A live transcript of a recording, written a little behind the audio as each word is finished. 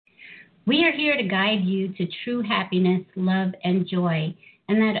We are here to guide you to true happiness, love, and joy,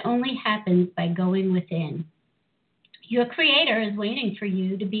 and that only happens by going within. Your Creator is waiting for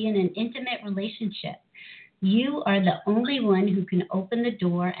you to be in an intimate relationship. You are the only one who can open the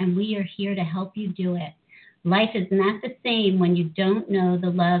door, and we are here to help you do it. Life is not the same when you don't know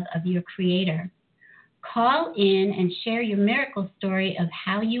the love of your Creator. Call in and share your miracle story of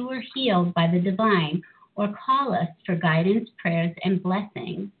how you were healed by the divine, or call us for guidance, prayers, and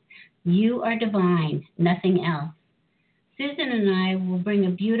blessings. You are divine, nothing else. Susan and I will bring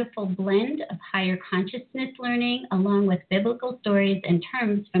a beautiful blend of higher consciousness learning along with biblical stories and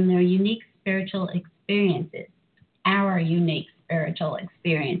terms from their unique spiritual experiences. Our unique spiritual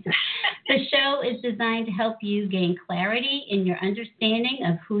experiences. The show is designed to help you gain clarity in your understanding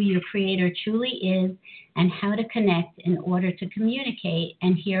of who your Creator truly is and how to connect in order to communicate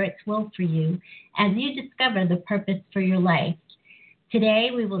and hear its will for you as you discover the purpose for your life. Today,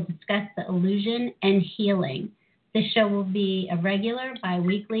 we will discuss the illusion and healing. This show will be a regular,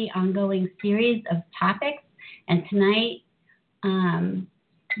 bi-weekly, ongoing series of topics. And tonight, I'm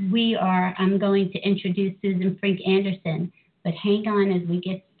going to introduce Susan Frink Anderson. But hang on as we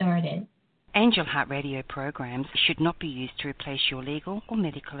get started. Angel Heart Radio programs should not be used to replace your legal or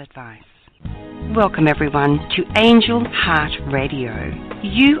medical advice. Welcome everyone to Angel Heart Radio.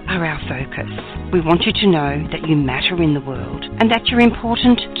 You are our focus. We want you to know that you matter in the world and that you're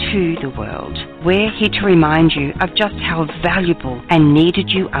important to the world. We're here to remind you of just how valuable and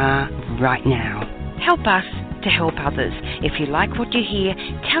needed you are right now. Help us to help others. If you like what you hear,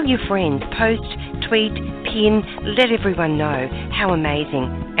 tell your friends, post, tweet, pin, let everyone know how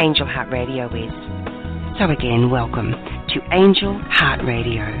amazing Angel Heart Radio is. So again, welcome to Angel Heart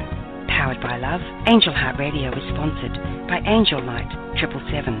Radio. Powered by love, Angel Heart Radio is sponsored by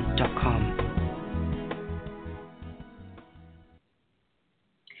AngelLight777.com.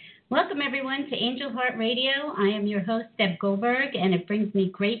 Welcome everyone to Angel Heart Radio. I am your host, Deb Goldberg, and it brings me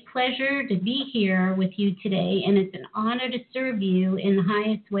great pleasure to be here with you today, and it's an honor to serve you in the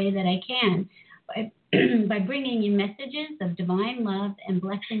highest way that I can by bringing you messages of divine love and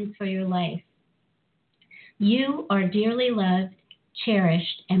blessings for your life. You are dearly loved,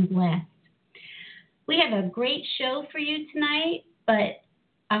 cherished, and blessed. We have a great show for you tonight, but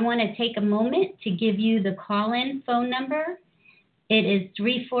I want to take a moment to give you the call-in phone number. It is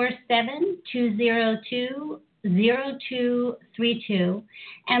 347-202-0232.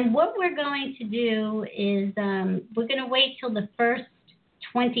 And what we're going to do is we're going to wait till the first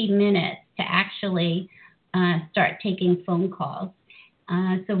 20 minutes to actually start taking phone calls.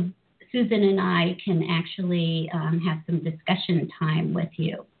 So Susan and I can actually have some discussion time with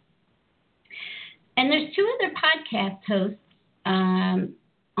you. And there's two other podcast hosts on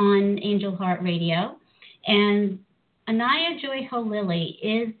Angel Heart Radio. And Anaya Joy Ho-Lily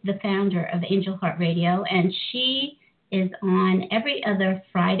is the founder of Angel Heart Radio, and she is on every other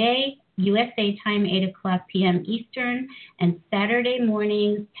Friday, USA time, 8 o'clock p.m. Eastern, and Saturday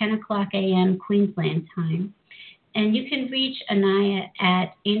mornings, 10 o'clock a.m. Queensland time. And you can reach Anaya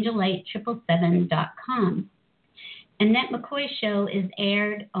at AngelLight777.com. Annette McCoy's show is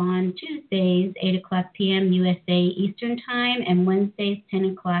aired on Tuesdays, 8 o'clock p.m. USA Eastern Time, and Wednesdays, 10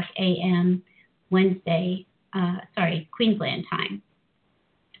 o'clock a.m. Queensland Time.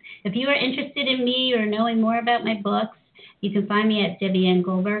 If you are interested in me or knowing more about my books, you can find me at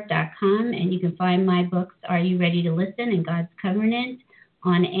DebbieAnnGoldberg.com, and you can find my books, Are You Ready to Listen and God's Covenant,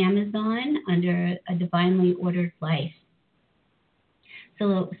 on Amazon under A Divinely Ordered Life.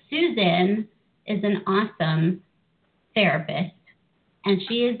 So Susan is an awesome therapist, and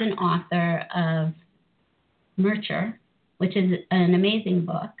she is an author of Nurture, which is an amazing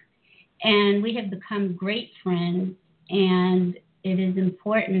book. And we have become great friends, and it is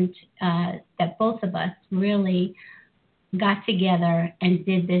important that both of us really got together and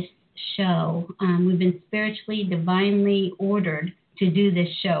did this show. We've been spiritually, divinely ordered to do this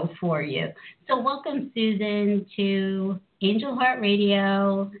show for you. So welcome, Susan, to Angel Heart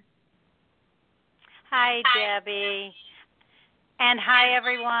Radio. Hi, Debbie. And hi,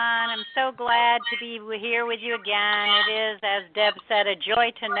 everyone. I'm so glad to be here with you again. It is, as Deb said, a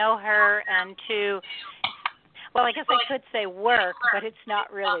joy to know her and to, well, I guess I could say work, but it's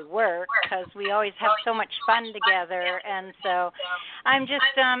not really work because we always have so much fun together. And so I'm just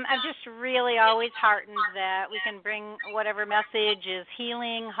really always heartened that we can bring whatever message is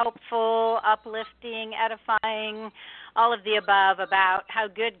healing, hopeful, uplifting, edifying, all of the above about how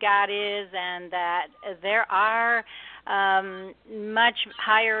good God is, and that there are much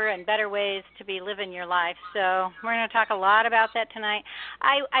higher and better ways to be living your life. So we're going to talk a lot about that tonight.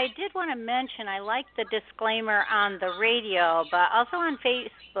 I did want to mention I like the disclaimer on the radio, but also on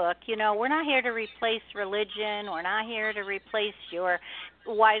Facebook. We're not here to replace religion. We're not here to replace your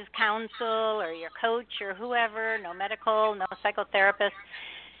wise counsel or your coach or whoever, no medical, no psychotherapist.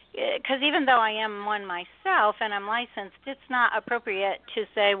 Because even though I am one myself and I'm licensed, it's not appropriate to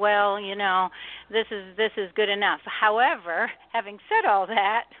say, well, this is good enough. However, having said all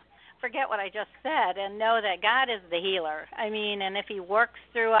that, forget what I just said and know that God is the healer. And if He works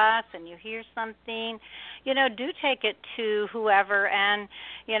through us and you hear something, do take it to whoever and,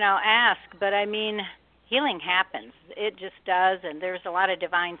 ask. But healing happens. It just does, and there's a lot of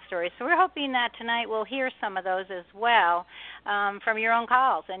divine stories. So we're hoping that tonight we'll hear some of those as well from your own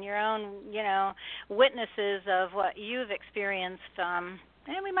calls and your own, witnesses of what you've experienced. And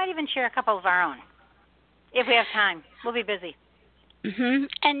we might even share a couple of our own if we have time. We'll be busy. Mm-hmm.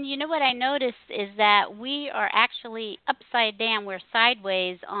 And what I noticed is that we are actually upside down. We're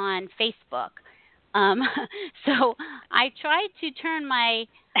sideways on Facebook. So I tried to turn my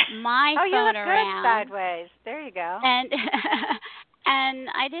oh, you phone look around good sideways. There you go. And and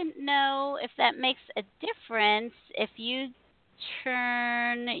I didn't know if that makes a difference if you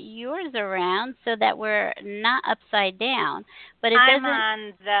turn yours around so that we're not upside down. But I'm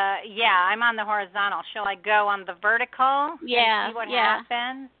on the horizontal. Shall I go on the vertical? Yeah. And see what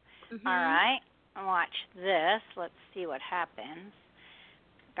happens? Mm-hmm. All right. Watch this. Let's see what happens.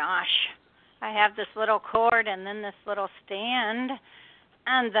 Gosh. I have this little cord and then this little stand,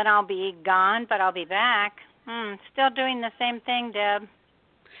 and then I'll be gone, but I'll be back. Still doing the same thing, Deb.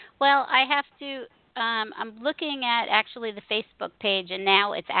 Well, I have to, I'm looking at actually the Facebook page, and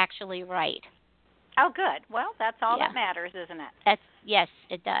now it's actually right. Oh, good. Well, that's all that matters, isn't it? Yes,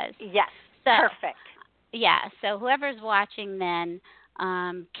 it does. Yes, so, perfect. Yeah, so whoever's watching then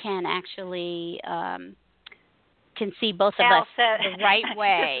can actually... can see both of us the right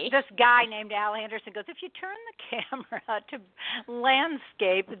way. This guy named Al Anderson goes, if you turn the camera to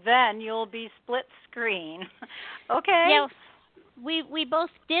landscape, then you'll be split screen. Okay. Yeah, we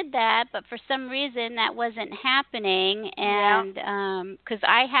both did that, but for some reason that wasn't happening, and because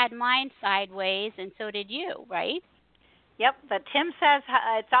I had mine sideways, and so did you, right? Yep, but Tim says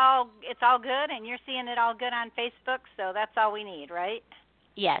it's all good, and you're seeing it all good on Facebook, so that's all we need, right?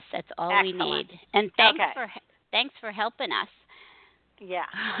 Yes, that's all Excellent. we need. And thanks for helping us. Yeah.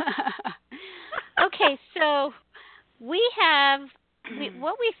 Okay, so we have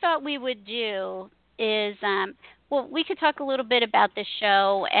what we thought we would do is we could talk a little bit about the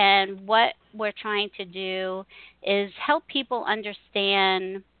show, and what we're trying to do is help people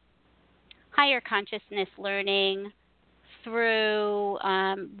understand higher consciousness learning through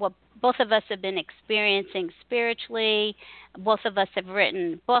what both of us have been experiencing spiritually. Both of us have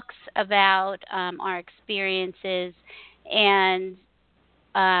written books about our experiences, and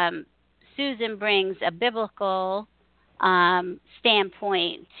Susan brings a biblical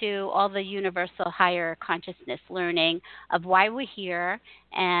standpoint to all the universal higher consciousness learning of why we're here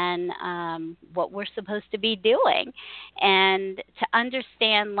and what we're supposed to be doing, and to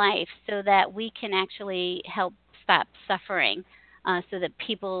understand life so that we can actually help stop suffering, so that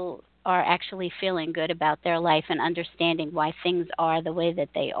people are actually feeling good about their life and understanding why things are the way that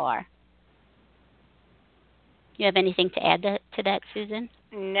they are. You have anything to add to that, Susan?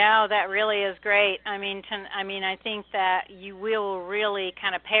 No, that really is great. I think that you will really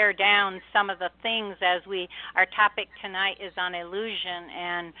kind of pare down some of the things as our topic tonight is on illusion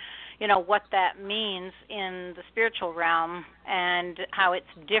and, what that means in the spiritual realm and how it's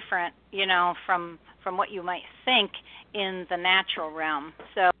different, from what you might think in the natural realm.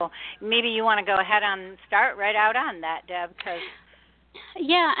 So maybe you want to go ahead and start right out on that, Deb, because...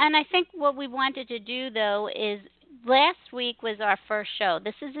 Yeah, and I think what we wanted to do, though, is last week was our first show.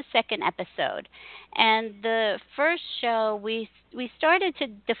 This is the second episode. And the first show, we started to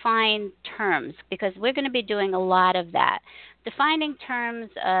define terms, because we're going to be doing a lot of that. Defining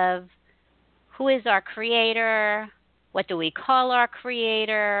terms of who is our creator, what do we call our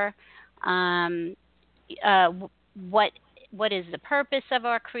creator, what is the purpose of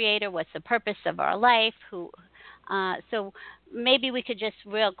our creator, what's the purpose of our life, so maybe we could just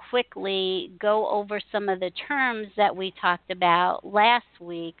real quickly go over some of the terms that we talked about last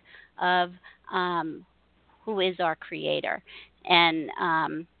week of who is our creator. And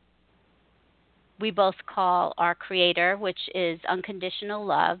we both call our creator, which is unconditional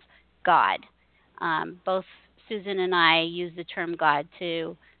love, God. Both Susan and I use the term God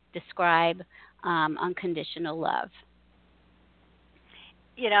to describe unconditional love.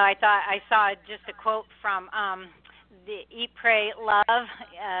 I thought I saw just a quote from the Eat, Pray, Love,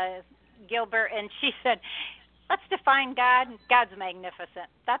 Gilbert, and she said, let's define God. God's magnificent.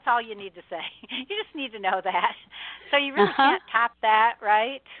 That's all you need to say. You just need to know that. So you really can't top that,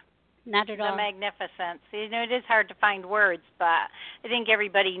 right? Not at all. The magnificence. You know, it is hard to find words, but I think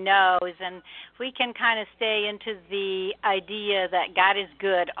everybody knows. And we can kind of stay into the idea that God is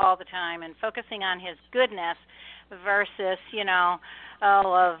good all the time and focusing on his goodness versus, you know,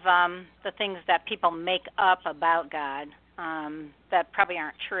 all of the things that people make up about God. That probably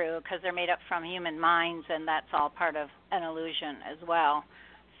aren't true because they're made up from human minds, and that's all part of an illusion as well.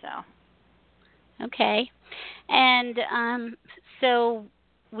 So, okay, and so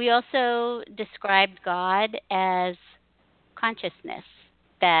we also described God as consciousness.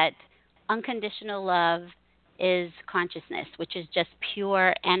 That unconditional love is consciousness, which is just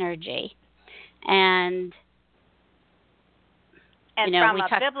pure energy, and And from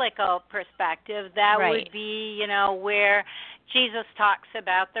a biblical perspective, that would be, you know, where Jesus talks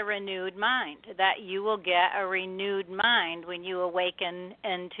about the renewed mind, that you will get a renewed mind when you awaken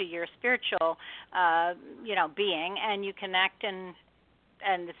into your spiritual, you know, being, and you connect and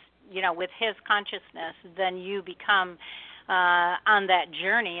you know, with his consciousness, then you become on that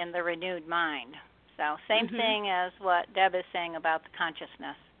journey in the renewed mind. So same thing as what Deb is saying about the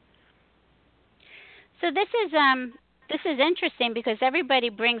consciousness. So this is interesting because everybody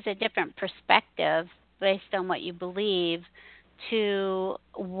brings a different perspective based on what you believe to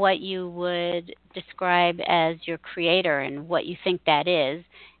what you would describe as your creator and what you think that is.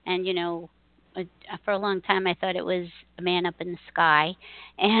 And, you know, for a long time I thought it was a man up in the sky.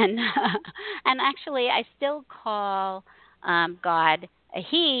 And and actually I still call God a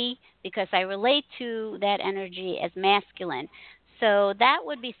he because I relate to that energy as masculine. So that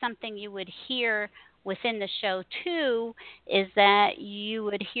would be something you would hear within the show, too, is that you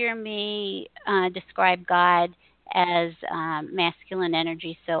would hear me describe God as masculine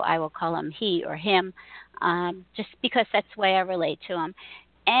energy, so I will call him he or him, just because that's the way I relate to him.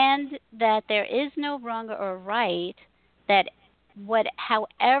 And that there is no wrong or right, that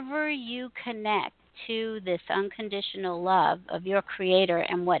however you connect to this unconditional love of your creator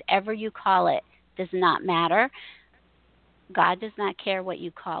and whatever you call it does not matter. God does not care what you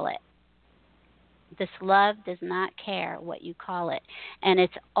call it. This love does not care what you call it. And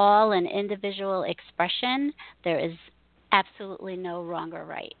it's all an individual expression. There is absolutely no wrong or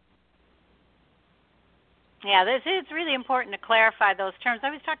right. Yeah, it's really important to clarify those terms. I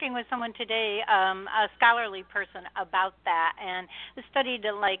was talking with someone today, a scholarly person, about that, and studied,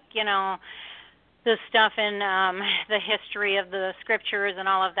 like, you know, the stuff in the history of the scriptures and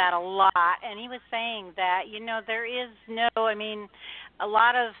all of that a lot. And he was saying that, you know, there is no, I mean, a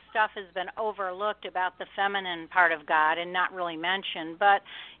lot of stuff has been overlooked about the feminine part of God and not really mentioned. But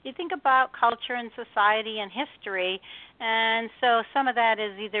you think about culture and society and history, and so some of that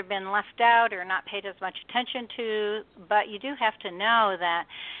has either been left out or not paid as much attention to. But you do have to know that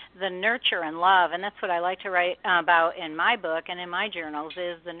the nurture and love, and that's what I like to write about in my book and in my journals,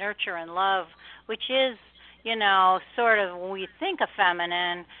 is the nurture and love, which is, you know, sort of, when we think of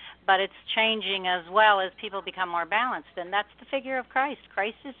feminine, but it's changing as well as people become more balanced, and that's the figure of Christ.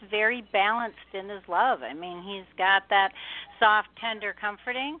 Christ is very balanced in his love. I mean, he's got that soft, tender,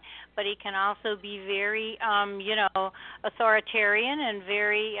 comforting, but he can also be very, you know, authoritarian and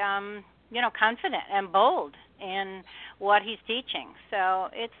very, you know, confident and bold in what he's teaching. So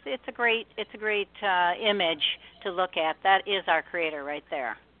it's a great image to look at. That is our creator right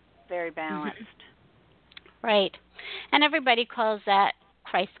there, very balanced. Right, and everybody calls that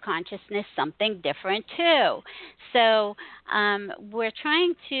Christ consciousness something different too. So we're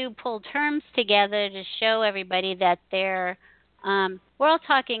trying to pull terms together to show everybody that we're all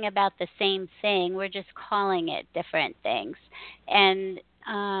talking about the same thing. We're just calling it different things. And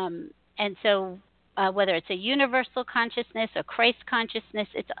so whether it's a universal consciousness or Christ consciousness,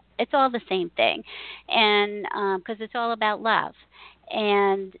 it's all the same thing. And because it's all about love.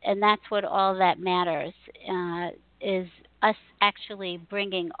 And that's what all that matters is us actually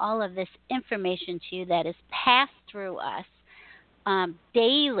bringing all of this information to you that is passed through us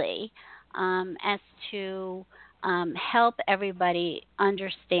daily as to help everybody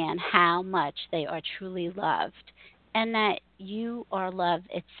understand how much they are truly loved and that you are love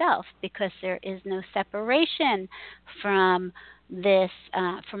itself, because there is no separation from this,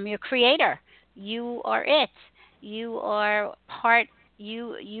 from your creator. You are it. You are part.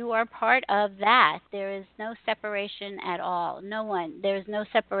 You are part of that. There is no separation at all. No one. There is no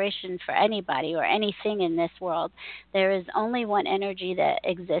separation for anybody or anything in this world. There is only one energy that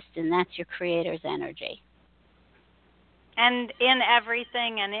exists, and that's your creator's energy. and in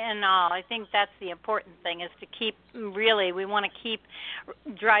everything and in all. I think that's the important thing, is to keep, really, we want to keep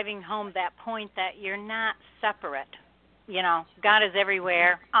driving home that point that you're not separate. You know, God is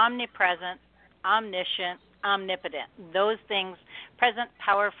everywhere, omnipresent, omniscient, omnipotent. Those things, present,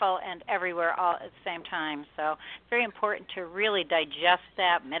 powerful, and everywhere all at the same time. So it's very important to really digest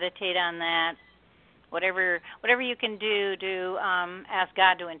that, meditate on that. Whatever you can do to ask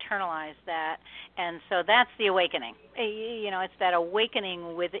God to internalize that. And so that's the awakening. You know, it's that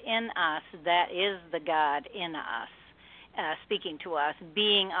awakening within us that is the God in us, speaking to us,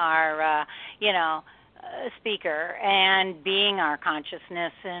 being our, speaker, and being our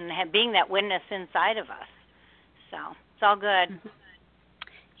consciousness, and being that witness inside of us. So it's all good.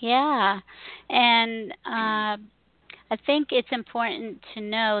 Yeah. And I think it's important to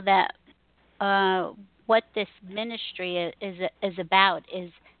know that what this ministry is about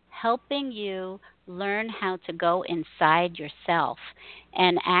is helping you learn how to go inside yourself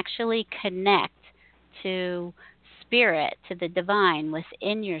and actually connect to spirit, to the divine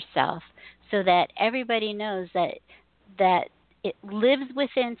within yourself, so that everybody knows that it lives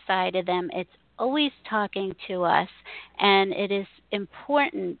within inside of them. It's always talking to us, and it is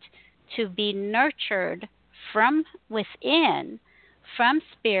important to be nurtured from within, from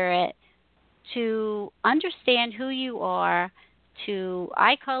spirit, to understand who you are,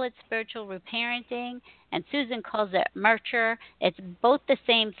 I call it spiritual reparenting, and Susan calls it nurture. It's both the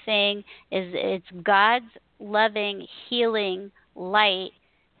same thing. It's God's loving, healing light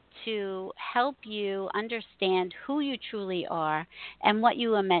to help you understand who you truly are and what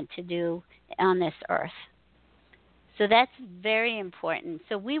you are meant to do on this earth. So that's very important.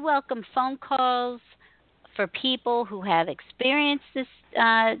 So we welcome phone calls for people who have experienced this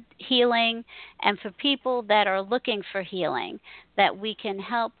healing, and for people that are looking for healing, that we can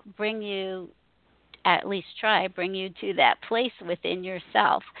help bring you, at least bring you to that place within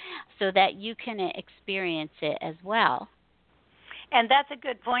yourself so that you can experience it as well. And that's a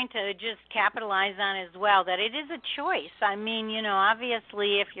good point to just capitalize on as well, that it is a choice. I mean,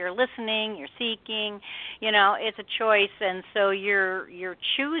 obviously if you're listening, you're seeking, it's a choice, and so you're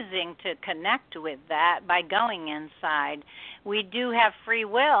choosing to connect with that by going inside. We do have free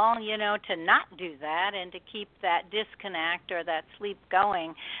will, to not do that and to keep that disconnect or that sleep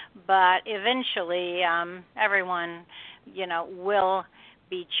going, but eventually everyone, will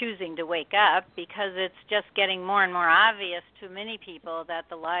be choosing to wake up, because it's just getting more and more obvious to many people that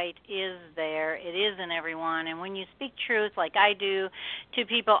the light is there. It is in everyone. And when you speak truth like I do to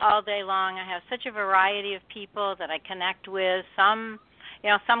people all day long, I have such a variety of people that I connect with. Some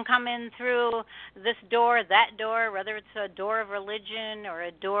come in through this door, that door, whether it's a door of religion or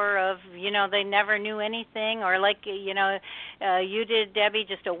a door of, they never knew anything, or like, you did, Debbie,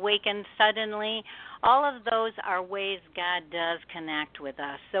 just awakened suddenly. All of those are ways God does connect with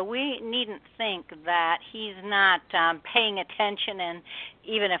us. So we needn't think that he's not paying attention, and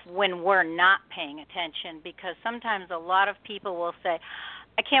even if when we're not paying attention, because sometimes a lot of people will say,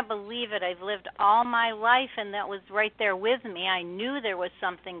 I can't believe it. I've lived all my life, and that was right there with me. I knew there was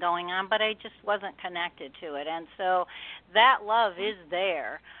something going on, but I just wasn't connected to it. And so that love is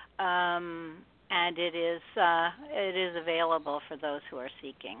there, and it is available for those who are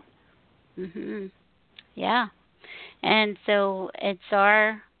seeking. Mhm. Yeah. And so it's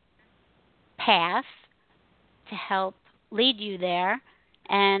our path to help lead you there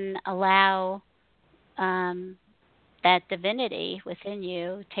and allow that divinity within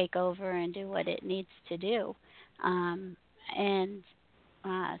you take over and do what it needs to do. So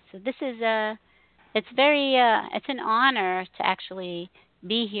this is it's an honor to actually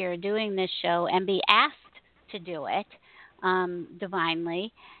be here doing this show and be asked to do it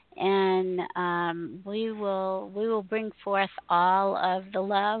divinely. And we will bring forth all of the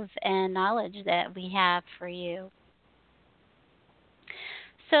love and knowledge that we have for you.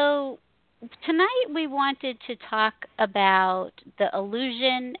 So tonight we wanted to talk about the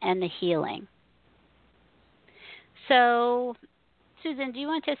illusion and the healing. So, Susan, do you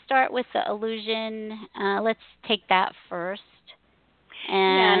want to start with the illusion? Let's take that first.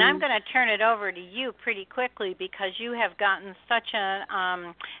 And I'm going to turn it over to you pretty quickly, because you have gotten such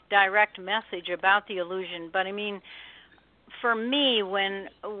a direct message about the illusion. But I mean, for me, when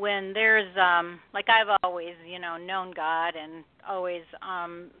there's like, I've always known God and always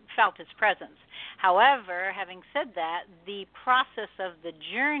felt His presence. However, having said that, the process of the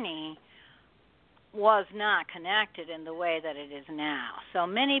journey was not connected in the way that it is now. So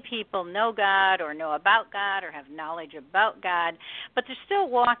many people know God or know about God or have knowledge about God, but they're still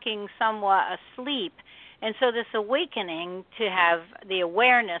walking somewhat asleep And so this awakening to have the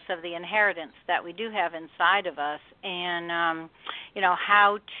awareness of the inheritance that we do have inside of us, and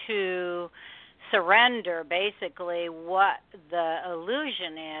how to surrender basically what the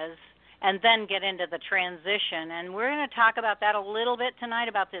illusion is, and then get into the transition. And we're going to talk about that a little bit tonight,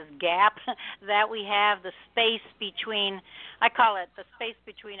 about this gap that we have, the space between, I call it the space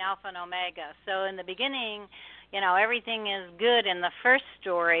between Alpha and Omega. So in the beginning, everything is good in the first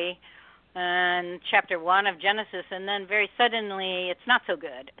story, in chapter 1 of Genesis, and then very suddenly it's not so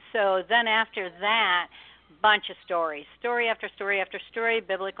good. So then after that, bunch of stories, story after story after story,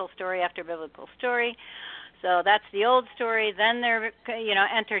 biblical story after biblical story. So that's the old story. Then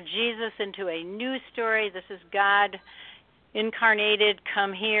enter Jesus into a new story. This is God incarnated,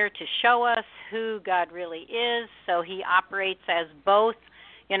 come here to show us who God really is. So he operates as both,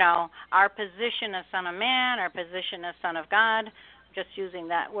 our position as Son of Man, our position as Son of God. Just using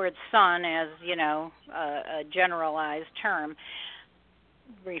that word son as, a generalized term,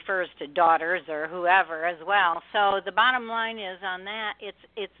 refers to daughters or whoever as well. So the bottom line is on that,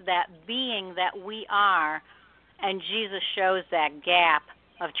 it's that being that we are, and Jesus shows that gap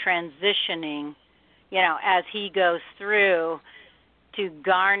of transitioning, as he goes through to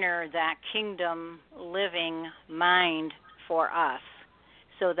garner that kingdom living mind for us,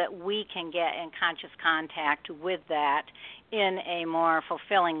 so that we can get in conscious contact with that in a more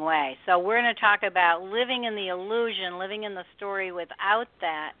fulfilling way. So we're going to talk about living in the illusion, living in the story without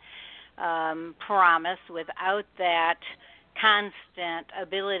that promise, without that constant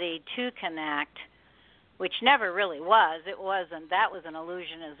ability to connect, which never really was. It wasn't. That was an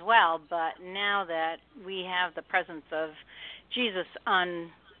illusion as well. But now that we have the presence of Jesus on,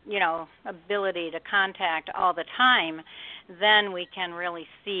 ability to contact all the time, then we can really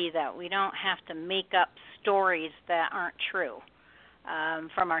see that we don't have to make up stories that aren't true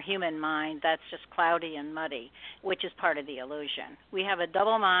from our human mind. That's just cloudy and muddy, which is part of the illusion. We have a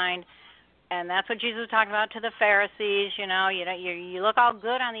double mind, and that's what Jesus was talking about to the Pharisees. You look all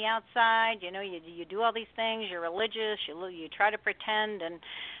good on the outside. You do all these things. You're religious. You try to pretend, and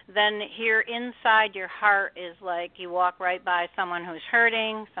then here inside your heart is like you walk right by someone who's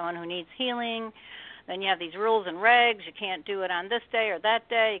hurting, someone who needs healing. Then you have these rules and regs. You can't do it on this day or that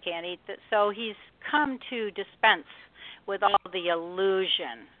day. You can't eat this. So he's come to dispense with all the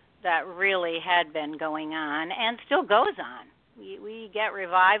illusion that really had been going on and still goes on. We get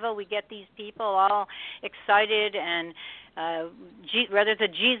revival. We get these people all excited, and whether it's a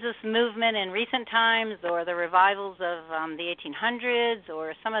Jesus movement in recent times or the revivals of the 1800s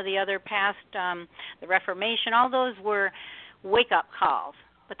or some of the other past, the Reformation, all those were wake-up calls,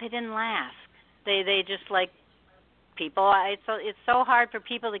 but they didn't last. They just people. It's so hard for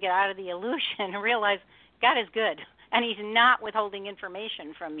people to get out of the illusion and realize God is good, and he's not withholding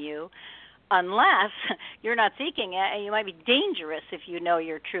information from you unless you're not seeking it, and you might be dangerous if you know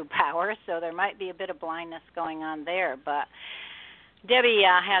your true power, so there might be a bit of blindness going on there. But Debbie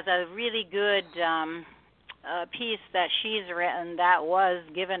has a really good piece that she's written that was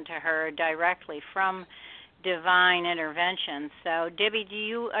given to her directly from divine intervention. So Debbie,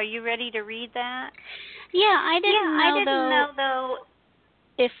 are you ready to read that? Yeah, I didn't know though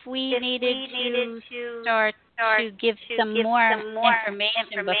if we needed to start to give some more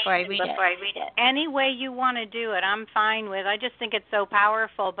information before I read it. Any way you want to do it, I'm fine with. I just think it's so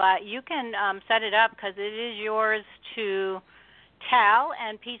powerful, but you can set it up because it is yours to tell,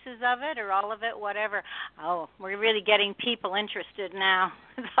 and pieces of it or all of it, whatever. Oh, we're really getting people interested now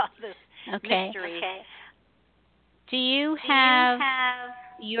with all this mystery. Okay. Do you have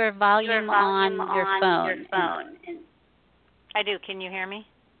your volume on your phone? I do. Can you hear me?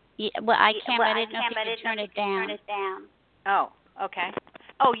 Yeah, well, I can't. I didn't know if you could turn it down. Oh, okay.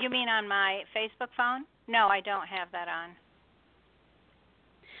 Oh, you mean on my Facebook phone? No, I don't have that on.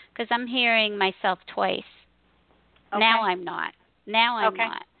 Because I'm hearing myself twice. Okay. Now I'm not. Not. Okay.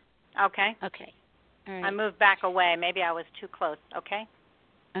 Okay. All right. I moved back away. Maybe I was too close. Okay.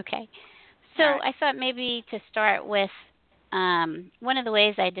 Okay. So right. I thought maybe to start with one of the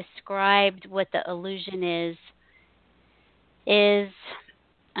ways I described what the illusion is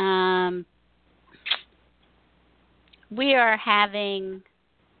we are having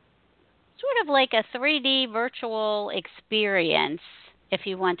sort of like a 3D virtual experience, if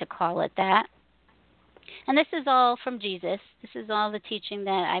you want to call it that. And this is all from Jesus. This is all the teaching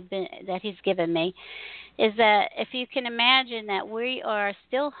that he's given me. Is that if you can imagine that we are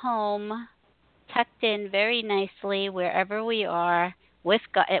still home, tucked in very nicely wherever we are with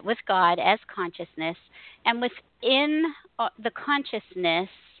God as consciousness, and within the consciousness,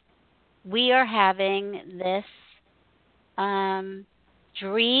 we are having this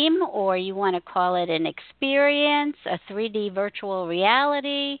dream, or you want to call it an experience, a 3D virtual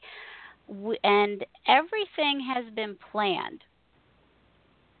reality, and everything has been planned.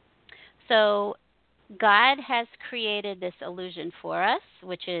 So God has created this illusion for us,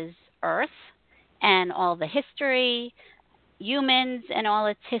 which is Earth and all the history, humans and all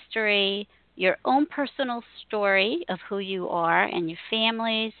its history, your own personal story of who you are and your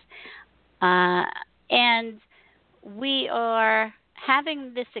families. And we are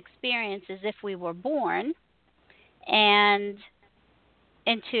having this experience as if we were born and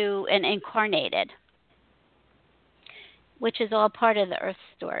into an incarnated, which is all part of the Earth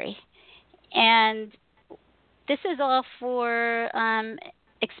story. And this is all for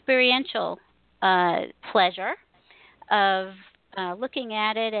experiential pleasure of looking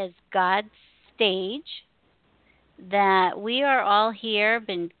at it as God's stage, that we are all here,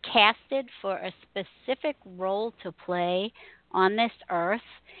 been casted for a specific role to play on this earth,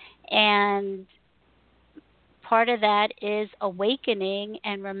 and part of that is awakening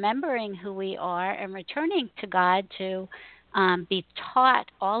and remembering who we are and returning to God to be taught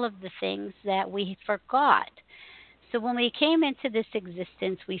all of the things that we forgot. So when we came into this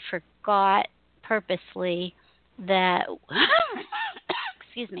existence, we forgot purposely that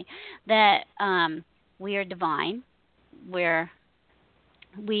excuse me, that we are divine, we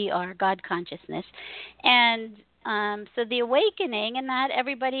are God consciousness, and so the awakening, and not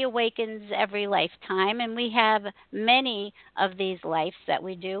everybody awakens every lifetime, and we have many of these lives that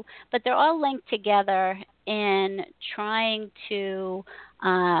we do, but they're all linked together in trying to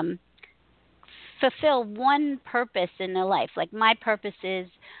fulfill one purpose in their life. Like my purpose is,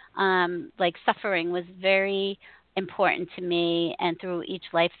 like suffering was very important to me, and through each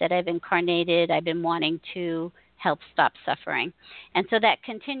life that I've incarnated, I've been wanting to help stop suffering. And so that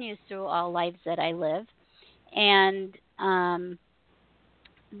continues through all lives that I live. And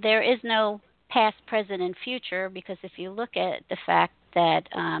there is no past, present, and future, because if you look at the fact that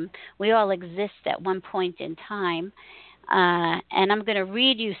we all exist at one point in time, and I'm going to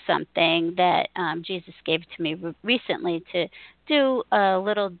read you something that Jesus gave to me recently to do a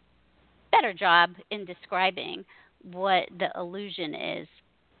little better job in describing what the illusion is.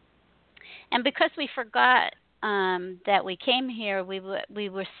 And because we forgot that we came here, we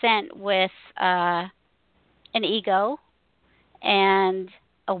were sent with an ego and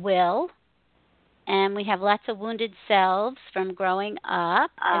a will, and we have lots of wounded selves from growing up,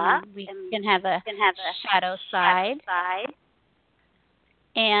 and we can have a shadow side.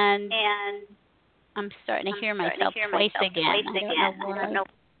 And I'm starting to hear myself twice again. I don't know.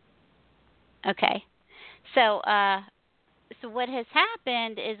 Okay. So what has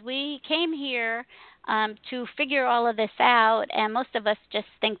happened is we came here to figure all of this out, and most of us just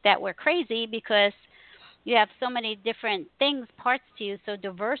think that we're crazy because you have so many different things, parts to you, so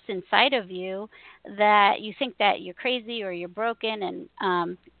diverse inside of you, that you think that you're crazy or you're broken.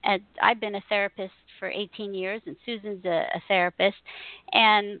 And I've been a therapist for 18 years, and Susan's a therapist.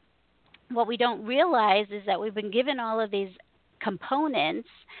 And what we don't realize is that we've been given all of these components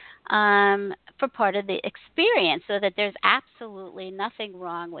for part of the experience, so that there's absolutely nothing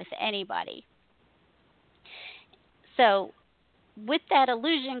wrong with anybody. So with that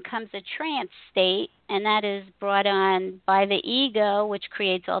illusion comes a trance state, and that is brought on by the ego, which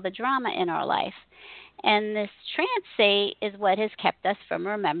creates all the drama in our life. And this trance state is what has kept us from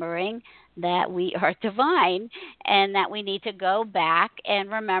remembering that we are divine, and that we need to go back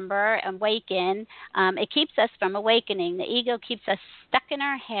and remember and awaken. It keeps us from awakening. The ego keeps us stuck in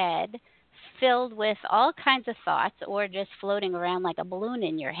our head, filled with all kinds of thoughts, or just floating around like a balloon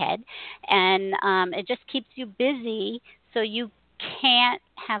in your head. And it just keeps you busy, so you can't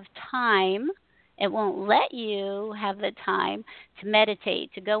have time. It won't let you have the time to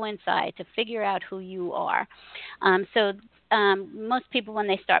meditate, to go inside, to figure out who you are. So most people, when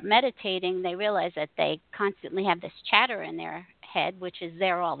they start meditating, they realize that they constantly have this chatter in their head, which is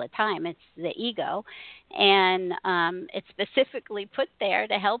there all the time. It's the ego, and it's specifically put there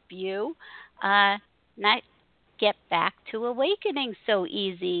to help you not get back to awakening so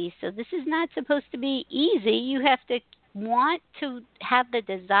easy. So this is not supposed to be easy. You have to want to have the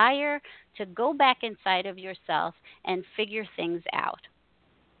desire to go back inside of yourself and figure things out.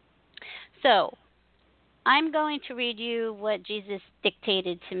 So I'm going to read you what Jesus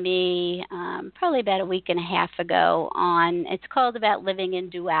dictated to me probably about a week and a half ago it's called about living in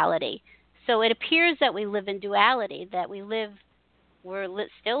duality. So it appears that we live in duality, that we're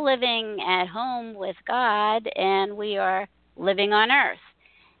still living at home with God, and we are living on earth.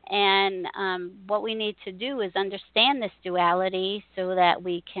 And what we need to do is understand this duality so that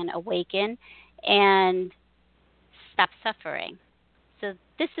we can awaken and stop suffering. So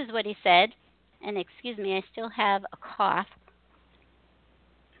this is what he said, and excuse me, I still have a cough.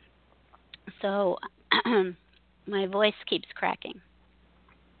 So my voice keeps cracking.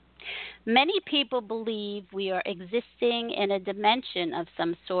 Many people believe we are existing in a dimension of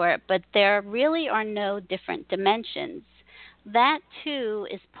some sort, but there really are no different dimensions. That, too,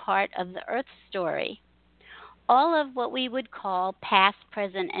 is part of the Earth story. All of what we would call past,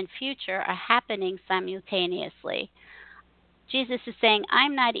 present, and future are happening simultaneously. Jesus is saying,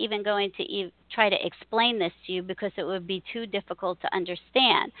 I'm not even going to try to explain this to you because it would be too difficult to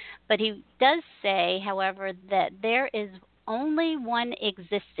understand. But he does say, however, that there is only one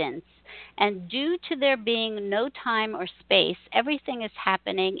existence, and due to there being no time or space, everything is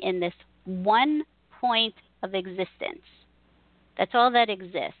happening in this one point of existence. That's all that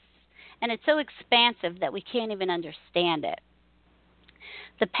exists. And it's so expansive that we can't even understand it.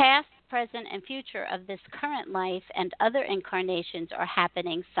 The past, present, and future of this current life and other incarnations are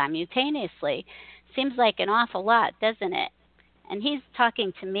happening simultaneously. Seems like an awful lot, doesn't it? And he's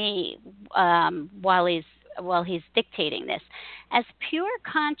talking to me while he's dictating this. As pure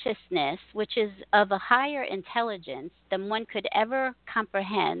consciousness, which is of a higher intelligence than one could ever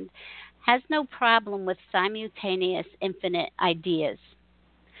comprehend, has no problem with simultaneous infinite ideas.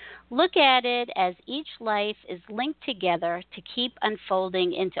 Look at it as each life is linked together to keep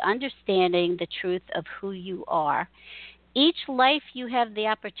unfolding into understanding the truth of who you are. Each life you have the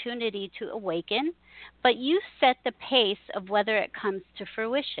opportunity to awaken, but you set the pace of whether it comes to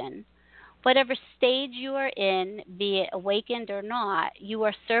fruition. Whatever stage you are in, be it awakened or not, you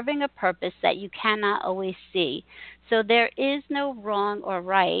are serving a purpose that you cannot always see. So there is no wrong or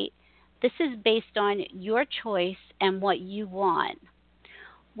right. This is based on your choice and what you want.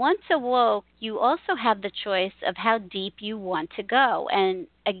 Once awoke, you also have the choice of how deep you want to go. And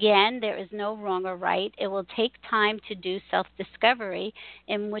again, there is no wrong or right. It will take time to do self-discovery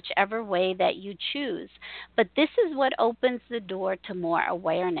in whichever way that you choose. But this is what opens the door to more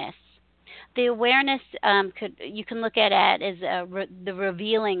awareness. The awareness, you can look at it as the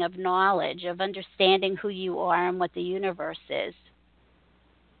revealing of knowledge, of understanding who you are and what the universe is.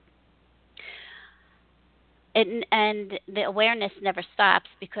 And the awareness never stops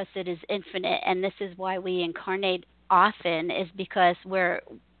because it is infinite, and this is why we incarnate often, is because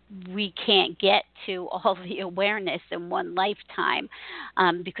we can't get to all the awareness in one lifetime,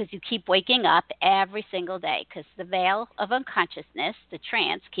 because you keep waking up every single day, because the veil of unconsciousness, the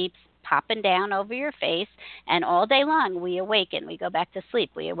trance, keeps popping down over your face, and all day long we awaken, we go back to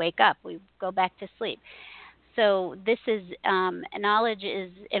sleep, we wake up, we go back to sleep. So this is, knowledge is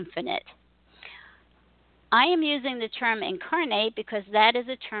infinite. I am using the term incarnate because that is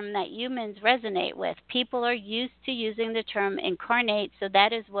a term that humans resonate with. People are used to using the term incarnate, so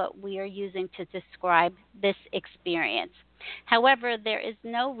that is what we are using to describe this experience. However, there is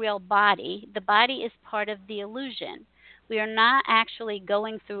no real body. The body is part of the illusion. We are not actually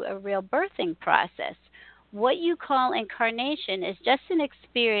going through a real birthing process. What you call incarnation is just an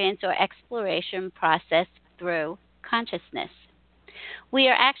experience or exploration process through consciousness. We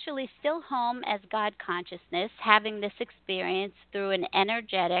are actually still home as God consciousness, having this experience through an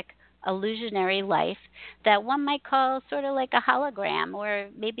energetic, illusionary life that one might call sort of like a hologram, or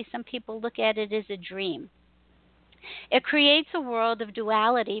maybe some people look at it as a dream. It creates a world of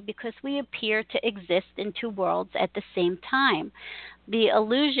duality because we appear to exist in two worlds at the same time. The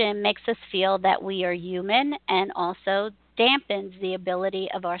illusion makes us feel that we are human and also dampens the ability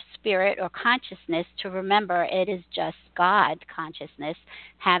of our spirit or consciousness to remember it is just God consciousness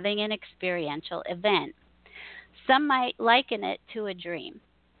having an experiential event. Some might liken it to a dream.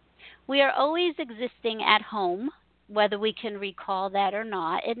 We are always existing at home, whether we can recall that or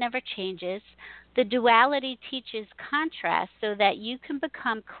not. It never changes. The duality teaches contrast so that you can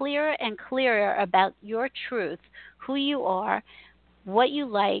become clearer and clearer about your truth, who you are, what you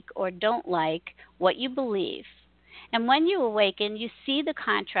like or don't like, what you believe. And when you awaken, you see the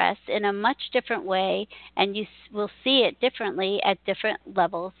contrast in a much different way, and you will see it differently at different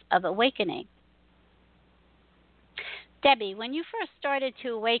levels of awakening. Debbie, when you first started to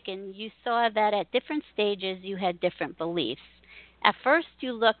awaken, you saw that at different stages you had different beliefs. At first,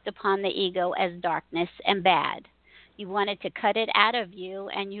 you looked upon the ego as darkness and bad. You wanted to cut it out of you,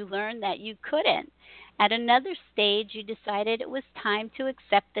 and you learned that you couldn't. At another stage, you decided it was time to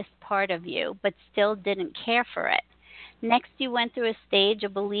accept this part of you, but still didn't care for it. Next, you went through a stage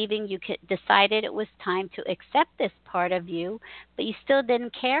of believing you decided it was time to accept this part of you, but you still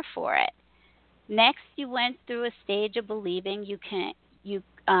didn't care for it. Next, you went through a stage of believing you can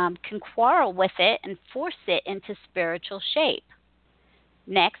quarrel with it and force it into spiritual shape.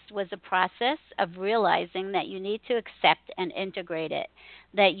 Next was a process of realizing that you need to accept and integrate it,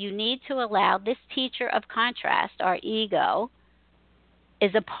 that you need to allow this teacher of contrast, our ego,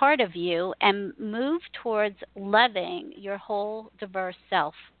 is a part of you, and move towards loving your whole diverse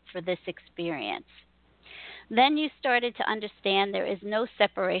self for this experience. Then you started to understand there is no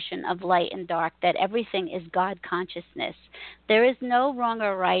separation of light and dark, that everything is God consciousness. There is no wrong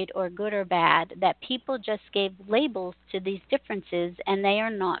or right or good or bad, that people just gave labels to these differences and they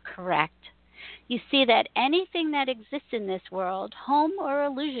are not correct. You see that anything that exists in this world, home or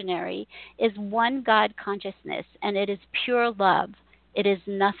illusionary, is one God consciousness, and it is pure love. It is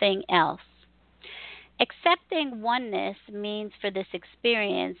nothing else. Accepting oneness means, for this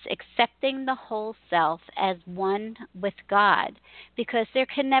experience, accepting the whole self as one with God, because there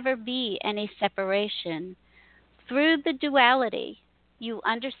can never be any separation. Through the duality, you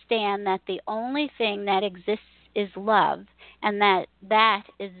understand that the only thing that exists is love, and that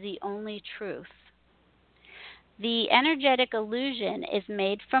is the only truth. The energetic illusion is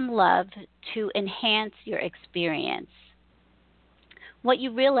made from love to enhance your experience. What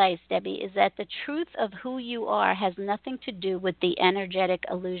you realize, Debbie, is that the truth of who you are has nothing to do with the energetic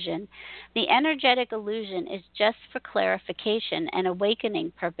illusion. The energetic illusion is just for clarification and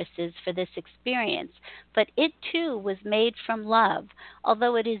awakening purposes for this experience, but it too was made from love,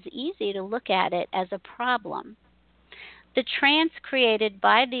 although it is easy to look at it as a problem. The trance created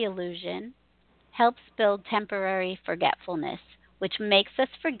by the illusion helps build temporary forgetfulness, which makes us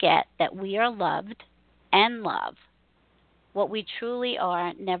forget that we are loved and love. What we truly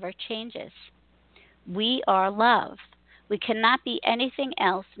are never changes. We are love. We cannot be anything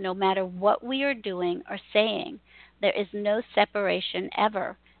else, no matter what we are doing or saying. There is no separation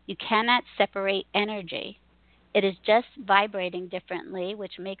ever. You cannot separate energy. It is just vibrating differently,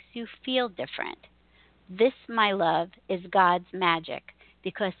 which makes you feel different. This, my love, is God's magic,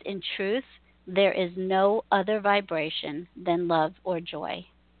 because in truth, there is no other vibration than love or joy.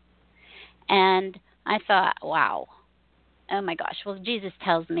 And I thought, wow. Oh my gosh, well, Jesus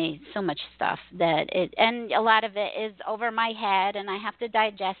tells me so much stuff and a lot of it is over my head and I have to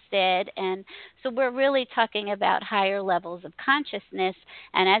digest it. And so we're really talking about higher levels of consciousness.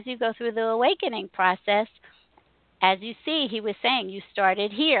 And as you go through the awakening process, as you see, he was saying you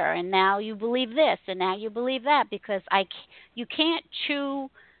started here and now you believe this and now you believe that, because you can't chew,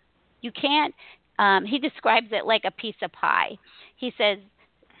 he describes it like a piece of pie. He says,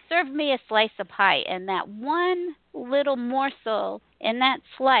 serve me a slice of pie, and that one little morsel in that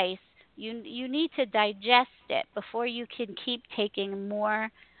slice, you need to digest it before you can keep taking more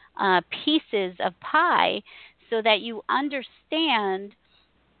pieces of pie, so that you understand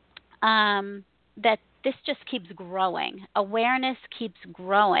that this just keeps growing. Awareness keeps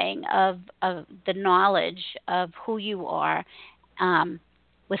growing of the knowledge of who you are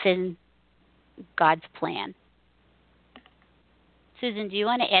within God's plan. Susan, do you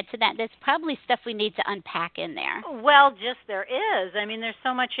want to add to that? There's probably stuff we need to unpack in there. Well, there is. I mean, there's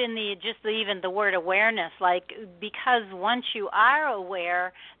so much in even the word awareness, because once you are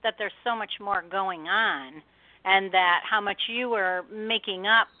aware that there's so much more going on, and that how much you are making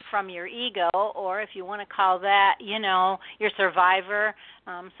up from your ego, or if you want to call that, your survivor.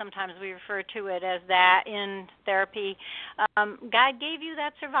 Sometimes we refer to it as that in therapy. God gave you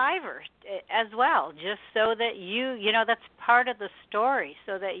that survivor as well, just so that that's part of the story,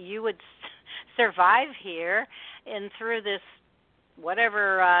 so that you would survive here and through this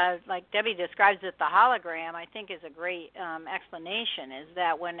whatever, like Debbie describes it, the hologram, I think is a great explanation, is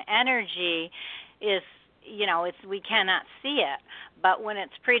that when energy is we cannot see it, but when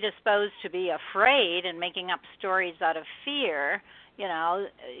it's predisposed to be afraid and making up stories out of fear,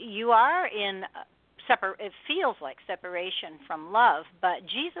 you are in it feels like separation from love. But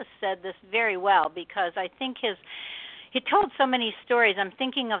Jesus said this very well, because I think he told so many stories. I'm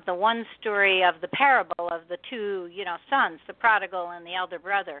thinking of the one story of the parable of the two, sons, the prodigal and the elder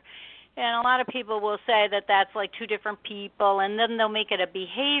brother. And a lot of people will say that that's like two different people, and then they'll make it a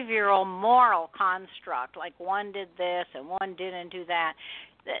behavioral, moral construct, like one did this and one didn't do that.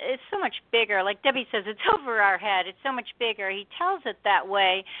 It's so much bigger. Like Debbie says, it's over our head. It's so much bigger. He tells it that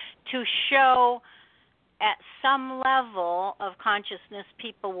way to show at some level of consciousness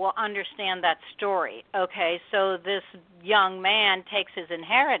people will understand that story. Okay, so this young man takes his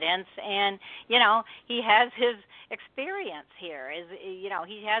inheritance, and, he has his experience here. He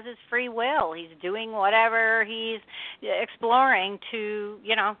has his free will. He's doing whatever he's exploring to,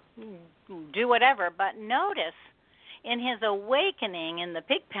 do whatever. But notice, in his awakening in the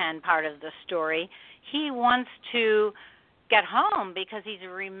pig pen part of the story, he wants to get home because he's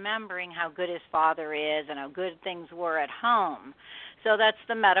remembering how good his father is and how good things were at home. So that's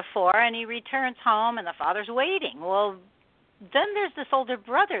the metaphor. And he returns home, and the father's waiting. Well, then there's this older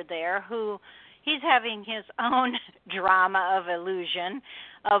brother there who he's having his own drama of illusion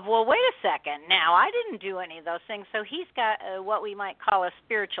of, well, wait a second. Now, I didn't do any of those things. So he's got what we might call a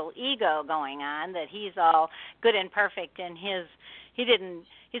spiritual ego going on, that he's all good and perfect in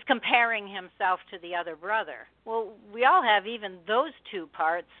he's comparing himself to the other brother. Well, we all have even those two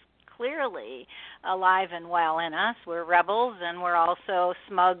parts clearly alive and well in us. We're rebels, and we're also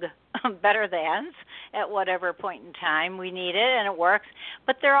smug better thans at whatever point in time we need it, and it works.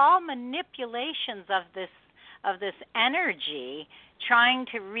 But they're all manipulations of this energy trying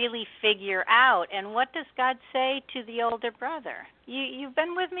to really figure out. And what does God say to the older brother? You've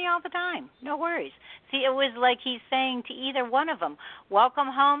been with me all the time. No worries. See, it was like he's saying to either one of them, welcome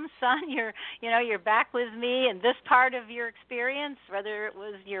home, son. You're back with me in this part of your experience, whether it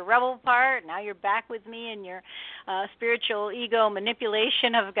was your rebel part, now you're back with me in your spiritual ego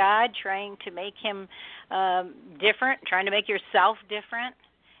manipulation of God, trying to make him different, trying to make yourself different.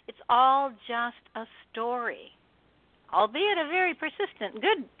 It's all just a story, albeit a very persistent,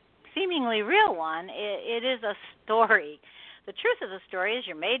 good, seemingly real one. It is a story. The truth of the story is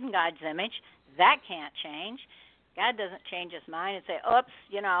you're made in God's image. That can't change. God doesn't change his mind and say, "Oops,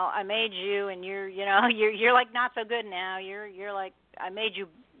 I made you, and you're like not so good now. You're like I made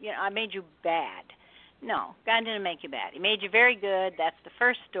you bad." No, God didn't make you bad. He made you very good. That's the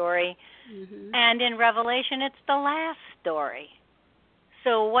first story. Mm-hmm. And in Revelation, it's the last story.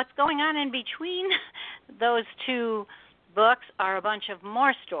 So what's going on in between those two books are a bunch of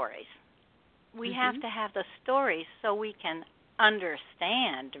more stories. We mm-hmm. have to have the stories so we can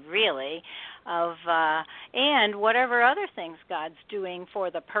understand, really, of and whatever other things God's doing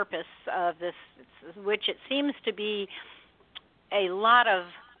for the purpose of this, which it seems to be a lot of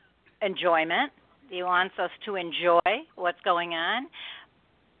enjoyment. He wants us to enjoy what's going on.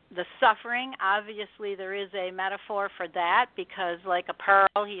 The suffering, obviously there is a metaphor for that, because like a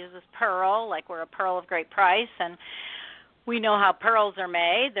pearl, he uses pearl, like we're a pearl of great price, and we know how pearls are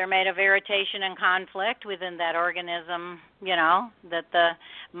made. They're made of irritation and conflict within that organism, that the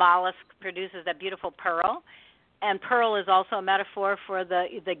mollusk produces that beautiful pearl. And pearl is also a metaphor for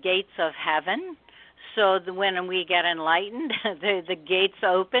the gates of heaven. So when we get enlightened, the gates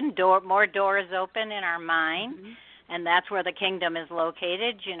open, more doors open in our mind. Mm-hmm. And that's where the kingdom is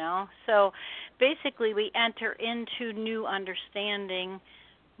located, So basically we enter into new understanding,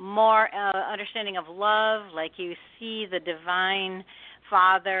 more understanding of love, like you see the divine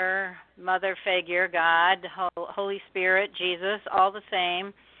Father, Mother figure, God, Holy Spirit, Jesus, all the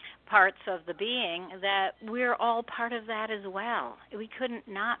same parts of the being, that we're all part of that as well. We couldn't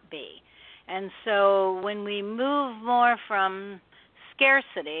not be. And so when we move more from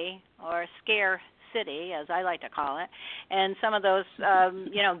scarcity or city, as I like to call it, and some of those,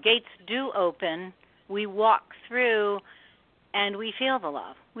 gates do open, we walk through and we feel the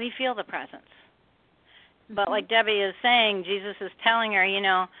love. We feel the presence. Mm-hmm. But like Debbie is saying, Jesus is telling her,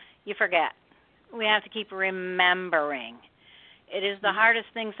 you forget. We have to keep remembering. It is the hardest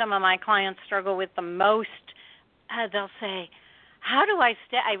thing some of my clients struggle with the most. They'll say, how do I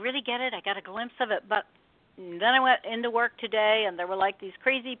stay? I really get it. I got a glimpse of it, but then I went into work today, and there were like these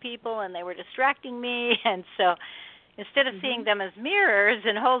crazy people, and they were distracting me. And so instead of mm-hmm. seeing them as mirrors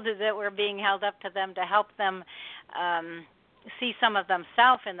and holders that were being held up to them to help them see some of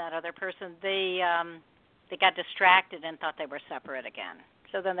themselves in that other person, they got distracted and thought they were separate again.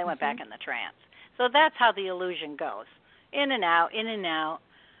 So then they went mm-hmm. back in the trance. So that's how the illusion goes, in and out, in and out,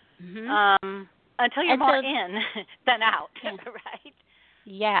 mm-hmm. Until you're more in than out, yeah. right?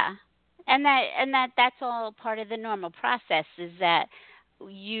 Yeah. And that's all part of the normal process, is that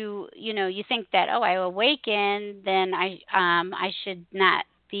you think that, I awaken, then I should not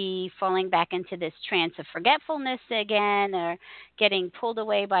be falling back into this trance of forgetfulness again, or getting pulled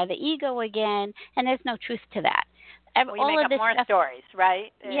away by the ego again, and there's no truth to that. Well, you all make of this up more stuff, stories,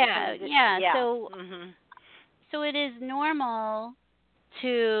 right? Yeah. So, mm-hmm. so it is normal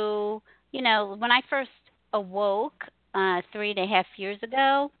to, when I first awoke 3.5 years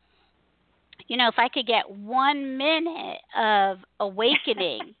ago, if I could get 1 minute of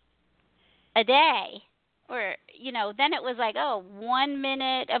awakening a day, or, then it was like, 1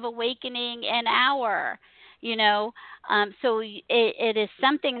 minute of awakening an hour, so it is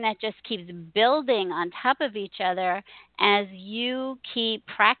something that just keeps building on top of each other as you keep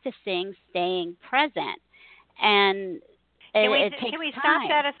practicing staying present. And can we takes stop time.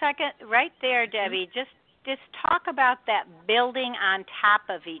 that a second? Right there, Debbie. Just just talk about that building on top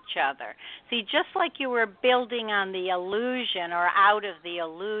of each other. See, just like you were building on the illusion or out of the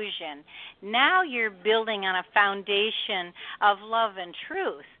illusion, now you're building on a foundation of love and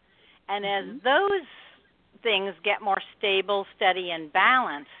truth. And as those things get more stable, steady, and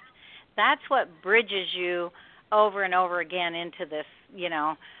balanced, that's what bridges you over and over again into this,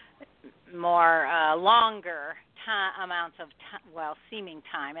 more longer amounts of time, seeming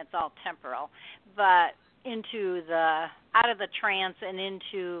time. It's all temporal, but into out of the trance and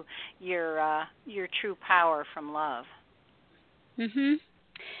into your true power from love.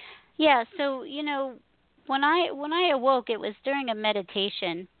 Yeah. So when I awoke, it was during a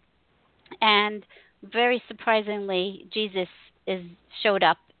meditation, and very surprisingly, Jesus showed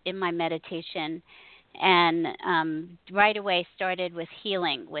up in my meditation, and right away started with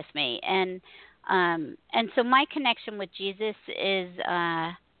healing with me. And so my connection with Jesus is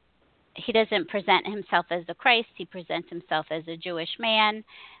he doesn't present himself as the Christ. He presents himself as a Jewish man,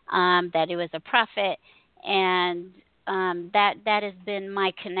 that he was a prophet, and that has been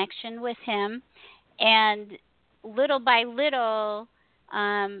my connection with him. And little by little,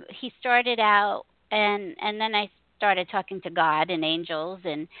 he started out, and then I started talking to God and angels,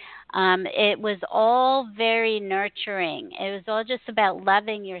 and it was all very nurturing. It was all just about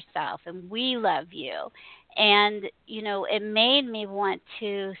loving yourself, and we love you. And, it made me want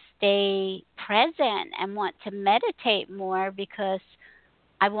to stay present and want to meditate more because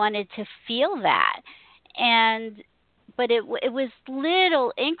I wanted to feel that. But it was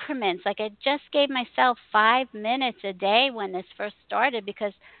little increments. Like I just gave myself 5 minutes a day when this first started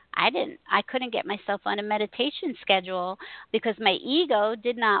because I couldn't get myself on a meditation schedule because my ego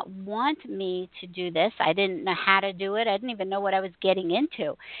did not want me to do this. I didn't know how to do it. I didn't even know what I was getting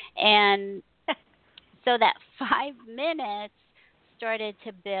into. And so that 5 minutes started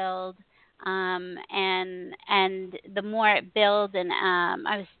to build, and the more it built, and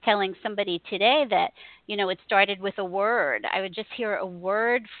I was telling somebody today that, it started with a word. I would just hear a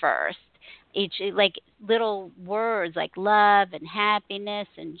word first, each like little words like love and happiness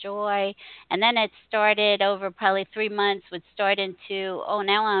and joy, and then it started over probably 3 months would start into,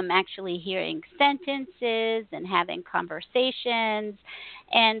 now I'm actually hearing sentences and having conversations.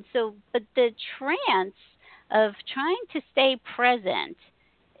 And so, but the trance of trying to stay present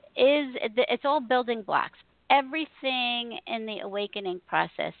it's all building blocks. Everything in the awakening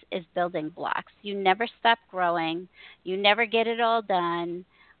process is building blocks. You never stop growing. You never get it all done.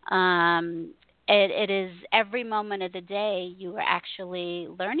 It is every moment of the day you are actually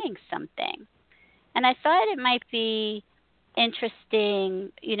learning something. And I thought it might be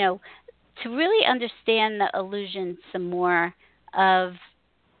interesting, to really understand the illusion some more of,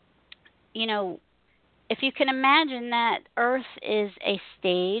 if you can imagine that Earth is a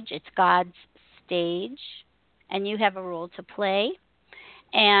stage, it's God's stage, and you have a role to play.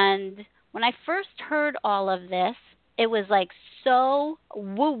 And when I first heard all of this, it was like so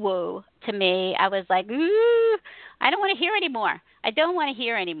woo-woo to me. I was like, ooh, I don't want to hear anymore. I don't want to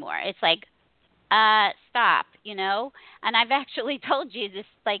hear anymore. It's like, stop, And I've actually told Jesus,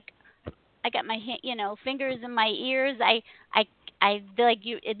 like, I got my fingers in my ears. I like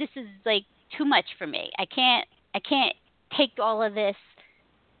you. This is like too much for me. I can't take all of this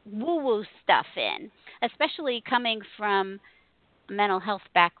woo-woo stuff in, especially coming from a mental health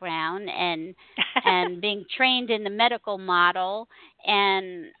background and being trained in the medical model.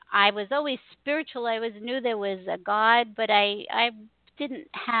 And I was always spiritual. I always knew there was a God, but I didn't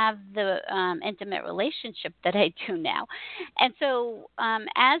have the intimate relationship that I do now. And so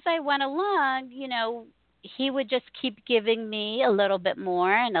as I went along, he would just keep giving me a little bit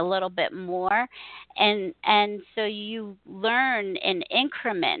more and a little bit more. And so you learn in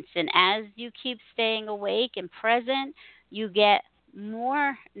increments. And as you keep staying awake and present, you get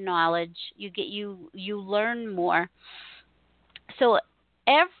more knowledge. You learn more. So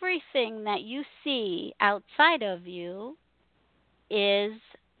everything that you see outside of you is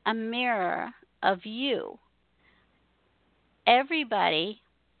a mirror of you. Everybody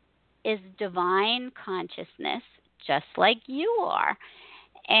is divine consciousness, just like you are.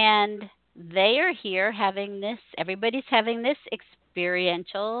 And they are here having this, everybody's having this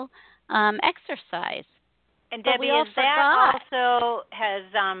experiential exercise. And Debbie, is that also, has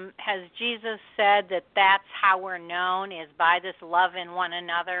Jesus said that that's how we're known, is by this love in one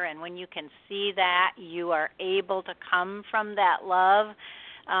another, and when you can see that, you are able to come from that love?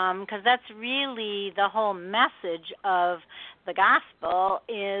 Because that's really the whole message of the gospel,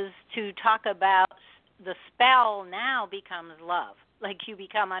 is to talk about the spell now becomes love. like you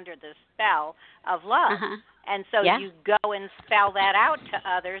become under the spell of love. Uh-huh. And so Yeah. you go and spell that out to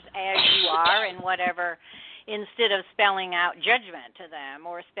others as you are and whatever, instead of spelling out judgment to them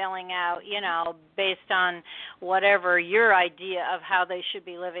or spelling out, based on whatever your idea of how they should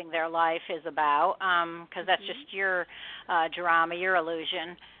be living their life is about, because that's just your drama, your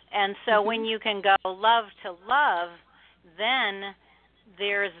illusion. And so when you can go love to love, then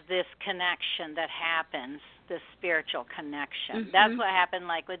there's this connection that happens, this spiritual connection. That's what happened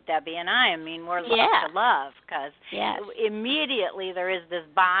like with Debbie and I. I mean, we're love to love, because immediately there is this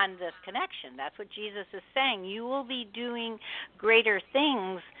bond, this connection. That's what Jesus is saying. You will be doing greater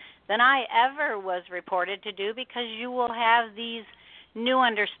things than I ever was reported to do, because you will have these new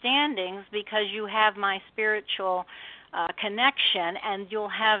understandings, because you have my spiritual connection, and you'll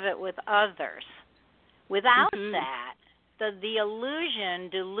have it with others. Without that, the illusion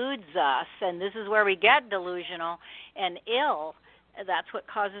deludes us, and this is where we get delusional and ill. That's what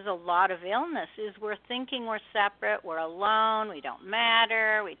causes a lot of illness, is we're thinking we're separate, we're alone, we don't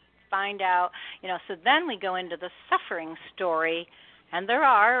matter, we find out, so then we go into the suffering story, and there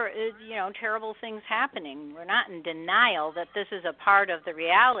are, terrible things happening. We're not in denial that this is a part of the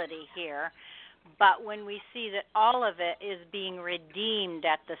reality here, but when we see that all of it is being redeemed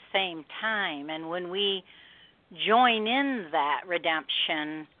at the same time, and when we join in that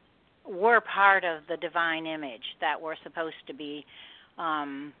redemption, we're part of the divine image that we're supposed to be,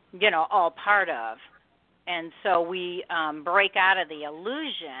 all part of. And so we break out of the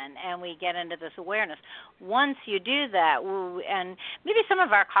illusion and we get into this awareness. Once you do that, and maybe some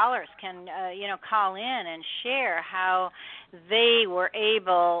of our callers can, call in and share how they were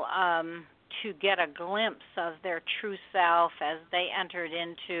able to get a glimpse of their true self as they entered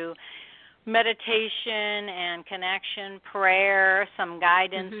into meditation and connection, prayer, some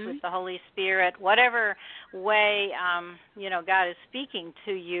guidance with the Holy Spirit, whatever way God is speaking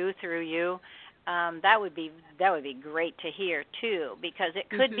to you through you. That would be great to hear too, because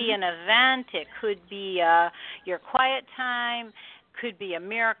it could be an event, it could be your quiet time, could be a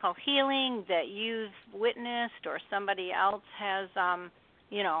miracle healing that you've witnessed or somebody else has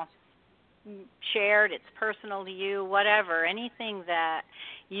shared, it's personal to you, whatever, anything that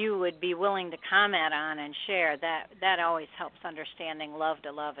you would be willing to comment on and share, that always helps understanding love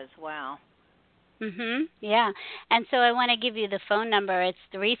to love as well. Yeah. And so I want to give you the phone number. It's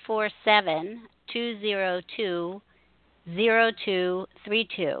 347-202-0232.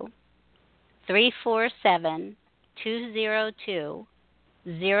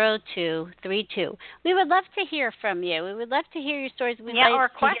 347-202-0232. We would love to hear from you. We would love to hear your stories. We'd like or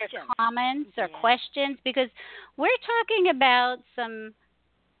to questions. hear comments or questions, because we're talking about some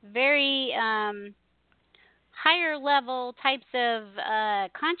very higher level types of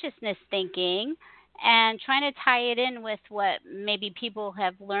consciousness thinking, and trying to tie it in with what maybe people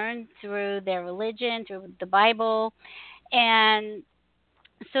have learned through their religion, through the Bible, and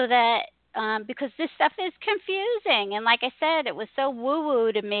so that because this stuff is confusing. And like I said, it was so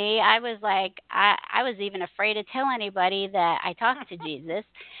woo-woo to me. I was like, I was even afraid to tell anybody that I talked to Jesus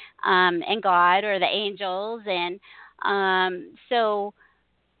and God or the angels. And so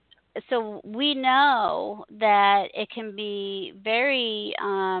we know that it can be very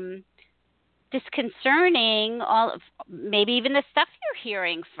disconcerting, maybe even the stuff you're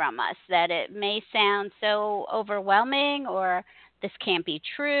hearing from us, that it may sound so overwhelming, or this can't be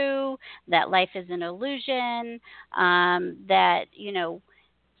true, that life is an illusion, that,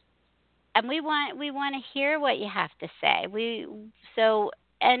 and we want to hear what you have to say.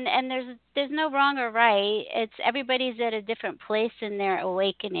 And there's no wrong or right. It's everybody's at a different place in their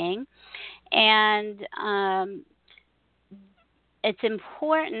awakening, and it's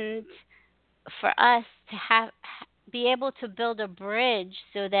important for us to be able to build a bridge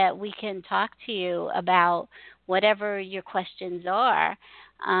so that we can talk to you about whatever your questions are,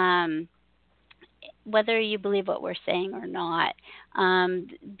 whether you believe what we're saying or not,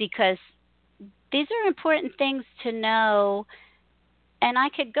 because these are important things to know. And I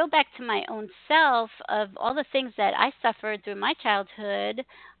could go back to my own self of all the things that I suffered through my childhood,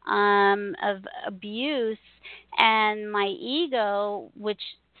 of abuse, and my ego, which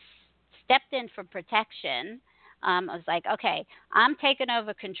stepped in for protection. I was like, okay, I'm taking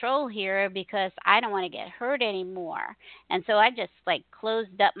over control here because I don't want to get hurt anymore. And so I just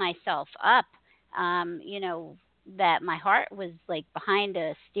closed up myself up, that my heart was behind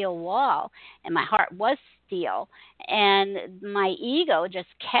a steel wall, and my heart was steel. And my ego just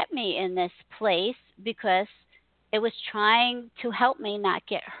kept me in this place because it was trying to help me not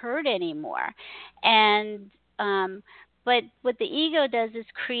get hurt anymore. And But what the ego does is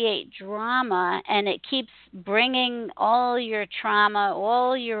create drama, and it keeps bringing all your trauma,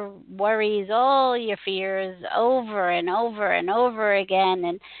 all your worries, all your fears over and over and over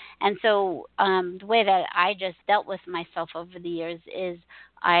again. And so the way that I just dealt with myself over the years is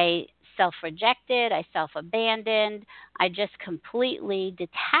I self-rejected, I self-abandoned, I just completely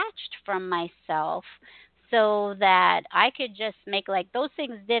detached from myself so that I could just make like those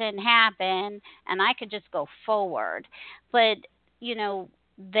things didn't happen and I could just go forward. But,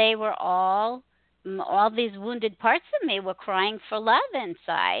 they were all these wounded parts of me were crying for love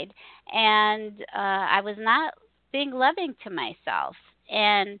inside. And I was not being loving to myself.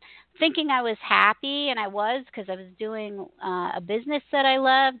 And thinking I was happy, and I was, because I was doing a business that I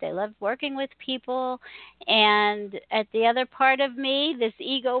loved. I loved working with people. And at the other part of me, this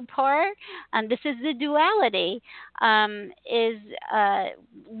ego part, and this is the duality, is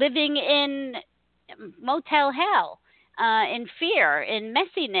living in motel hell, in fear, in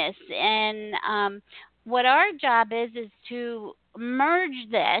messiness. And what our job is to merge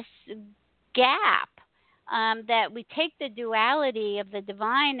this gap, that we take the duality of the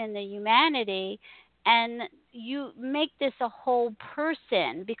divine and the humanity, and you make this a whole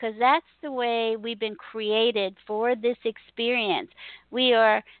person, because that's the way we've been created for this experience. We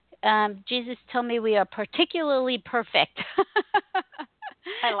are, Jesus told me we are particularly perfect.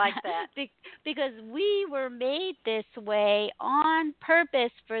 I like that. Because we were made this way on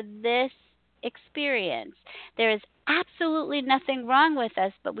purpose for this experience. There is absolutely nothing wrong with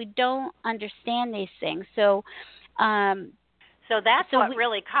us, but we don't understand these things. So that's what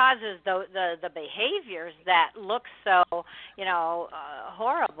really causes the behaviors that look so,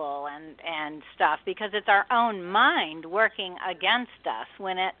 horrible and stuff, because it's our own mind working against us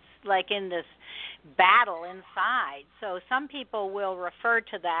when it's like in this battle inside. So some people will refer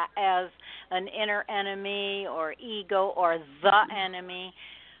to that as an inner enemy or ego or the enemy.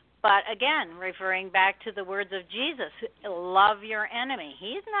 But again, referring back to the words of Jesus, love your enemy.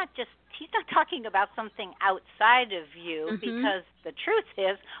 He's not talking about something outside of you, because the truth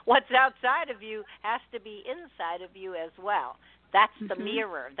is what's outside of you has to be inside of you as well. That's the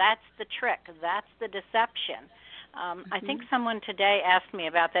mirror. That's the trick. That's the deception. I think someone today asked me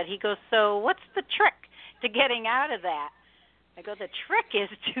about that. He goes, so what's the trick to getting out of that? I go, the trick is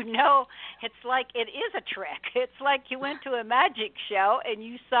to know it's like it is a trick. It's like you went to a magic show and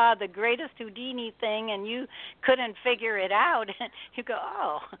you saw the greatest Houdini thing and you couldn't figure it out. And you go,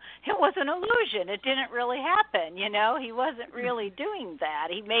 oh, it was an illusion. It didn't really happen. He wasn't really doing that.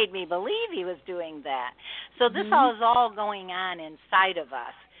 He made me believe he was doing that. So this all is all going on inside of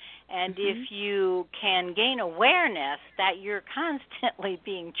us. And if you can gain awareness that you're constantly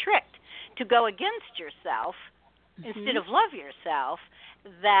being tricked to go against yourself instead of love yourself,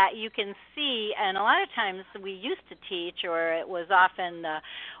 that you can see, and a lot of times we used to teach, or it was often the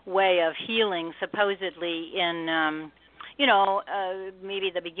way of healing supposedly in,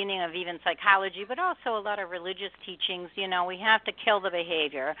 maybe the beginning of even psychology, but also a lot of religious teachings, we have to kill the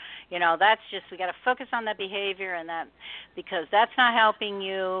behavior. That's just, we got to focus on the behavior, and that, because that's not helping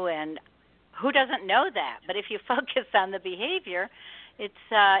you, and who doesn't know that? But if you focus on the behavior, it's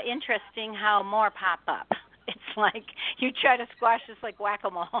interesting how more pop up. It's like you try to squash this like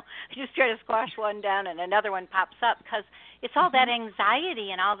whack-a-mole. You just try to squash one down and another one pops up, because it's all that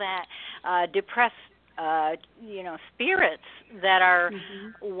anxiety and all that depressed, spirits that are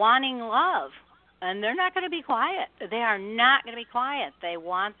wanting love. And they're not going to be quiet. They are not going to be quiet. They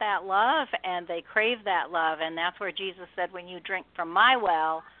want that love, and they crave that love. And that's where Jesus said, when you drink from my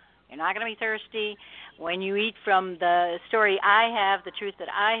well, you're not going to be thirsty. When you eat from the story I have, the truth that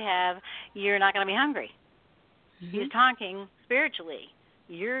I have, you're not going to be hungry. He's talking spiritually.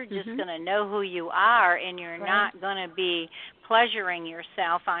 You're just going to know who you are, and you're not going to be pleasuring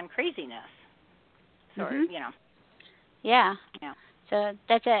yourself on craziness. Yeah. So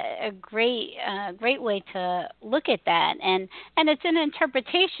that's a great way to look at that, and it's an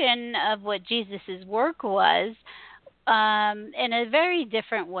interpretation of what Jesus' work was, in a very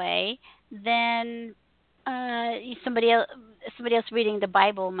different way than somebody else reading the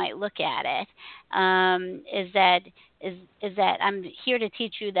Bible might look at it. Is that I'm here to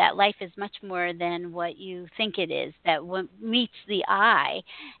teach you that life is much more than what you think it is, that what meets the eye,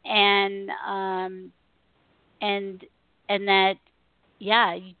 and that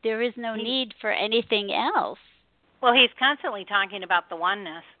there is no need for anything else. Well, he's constantly talking about the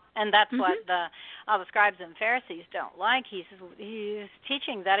oneness. And that's what all the scribes and Pharisees don't like. He's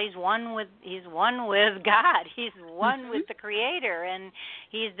teaching that he's one with God. He's one with the Creator, and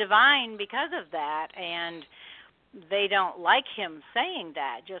he's divine because of that. And they don't like him saying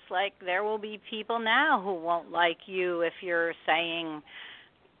that, just like there will be people now who won't like you if you're saying,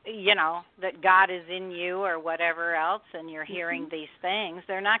 that God is in you or whatever else, and you're hearing these things.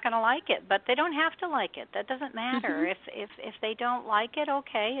 They're not going to like it, but they don't have to like it. That doesn't matter. If they don't like it,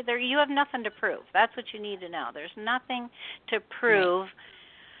 okay. You have nothing to prove. That's what you need to know. There's nothing to prove. Right.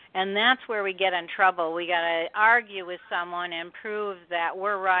 And that's where we get in trouble. We got to argue with someone and prove that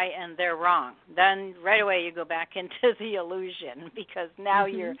we're right and they're wrong. Then right away you go back into the illusion, because now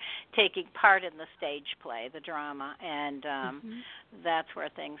you're taking part in the stage play, the drama, and that's where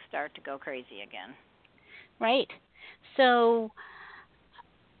things start to go crazy again. Right. So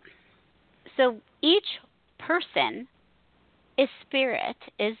each person is spirit,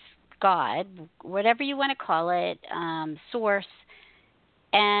 is God, whatever you want to call it, source.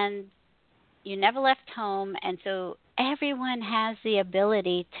 And you never left home, and so everyone has the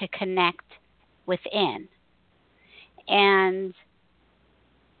ability to connect within. And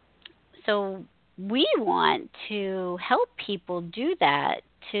so we want to help people do that.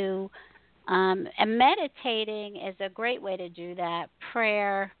 And meditating is a great way to do that.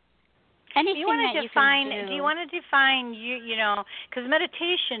 Prayer, anything you want to that define, you can do. Do you want to define, because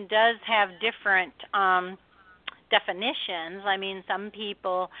meditation does have different definitions. I mean, some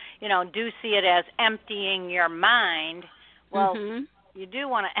people, do see it as emptying your mind. Well, you do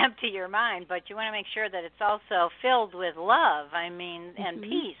want to empty your mind, but you want to make sure that it's also filled with love, and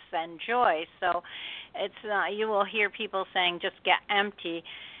peace and joy. So it's you will hear people saying just get empty,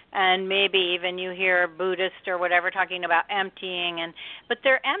 and maybe even you hear a Buddhist or whatever talking about emptying, but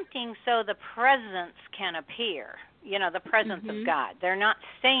they're emptying so the presence can appear, the presence of God. They're not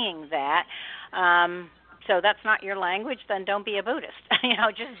saying that. So that's not your language, then don't be a Buddhist.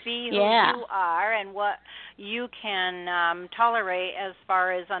 Just be who you are and what you can tolerate as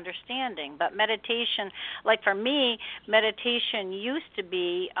far as understanding. But meditation, like for me, meditation used to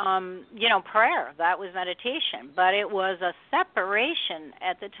be, prayer. That was meditation. But it was a separation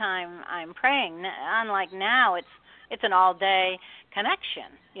at the time I'm praying. Unlike now, it's an all-day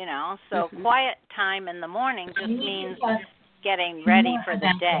connection, So quiet time in the morning just means getting ready for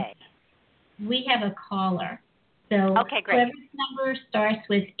the day. We have a caller. So okay, great. Whoever's number starts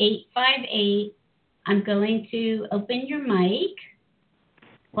with 858, I'm going to open your mic.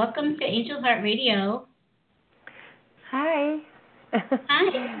 Welcome to Angel Heart Radio. Hi.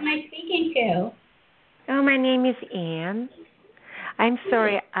 Hi, who am I speaking to? Oh, my name is Anne. I'm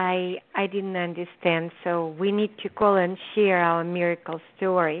sorry, I didn't understand. So we need to call and share our miracle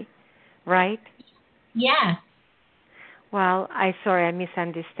story, right? Yeah. Well, I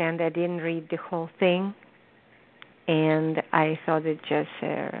misunderstand. I didn't read the whole thing, and I thought it just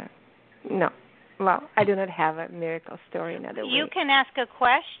no. Well, I do not have a miracle story in other way. You can ask a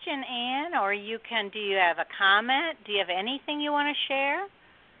question, Anne, or do you have a comment? Do you have anything you want to share?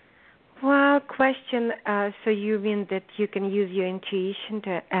 Well, question. So you mean that you can use your intuition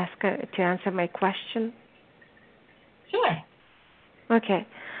to answer my question? Sure. Okay.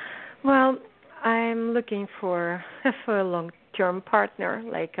 Well, I'm looking for a long-term partner,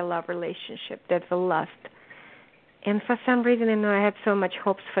 like a love relationship that will last. And for some reason, I had so much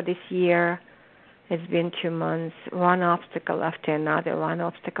hopes for this year. It's been 2 months, one obstacle after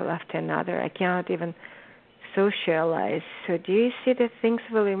another, I cannot even socialize. So do you see that things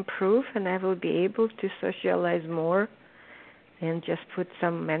will improve and I will be able to socialize more and just put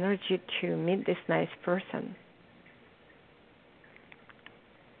some energy to meet this nice person?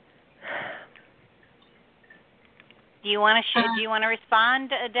 Do you want to respond,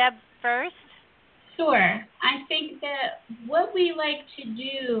 Deb, first? Sure. I think that what we like to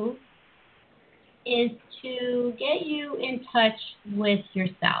do is to get you in touch with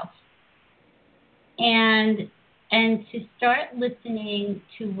yourself and to start listening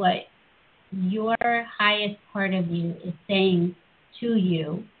to what your highest part of you is saying to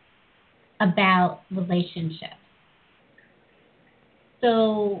you about relationships.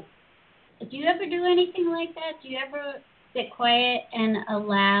 So, do you ever do anything like that? Do you ever sit quiet and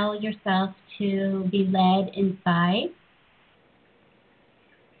allow yourself to be led inside?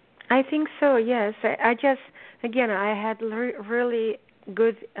 I think so, yes. I just, again, I had really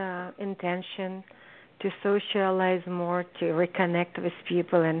good intention to socialize more, to reconnect with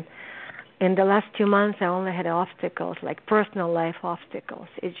people. And in the last 2 months, I only had obstacles, like personal life obstacles.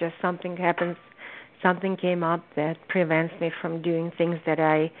 It's just something happens. Something came up that prevents me from doing things that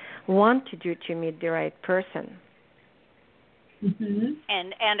I want to do to meet the right person. Mm-hmm.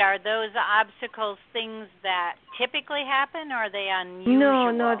 And are those obstacles things that typically happen, or are they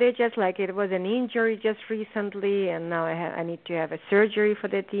unusual? No, they just like it was an injury just recently, and now I need to have a surgery for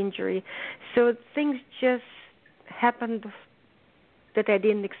that injury. So things just happened that I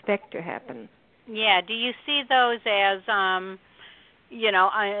didn't expect to happen. Yeah. Do you see those as,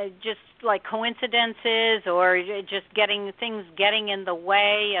 just like coincidences, or just getting in the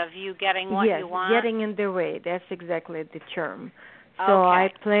way of you getting what you want? Yes, getting in the way. That's exactly the term. So I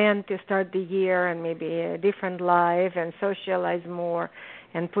plan to start the year and maybe a different life and socialize more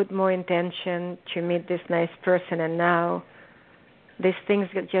and put more intention to meet this nice person. And now these things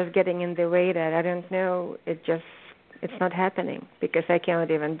are just getting in the way that I don't know. It's not happening because I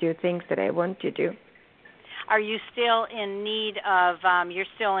cannot even do things that I want to do. Are you still in need of, you're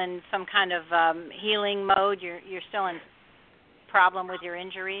still in some kind of healing mode? You're still in problem with your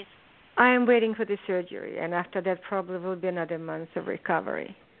injuries? I am waiting for the surgery, and after that probably will be another month of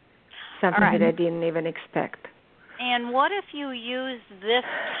recovery, something that I didn't even expect. And what if you use this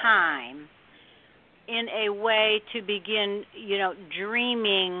time in a way to begin,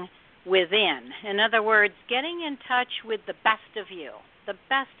 dreaming within? In other words, getting in touch with the best of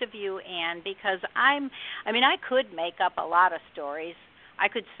you, Anne, because I could make up a lot of stories. I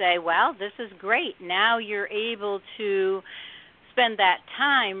could say, well, this is great. Now you're able to spend that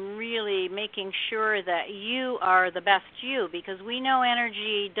time really making sure that you are the best you, because we know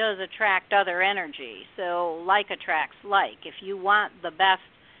energy does attract other energy. So like attracts like. If you want the best,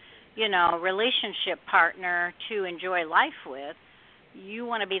 relationship partner to enjoy life with, you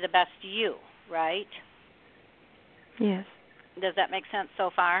want to be the best you, right? Yes. Does that make sense so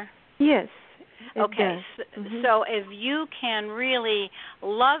far? Yes. Okay. So if you can really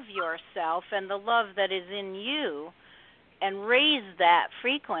love yourself and the love that is in you and raise that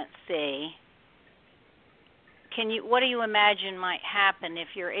frequency, what do you imagine might happen if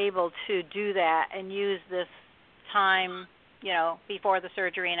you're able to do that and use this time, before the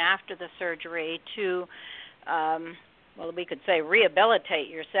surgery and after the surgery to, we could say rehabilitate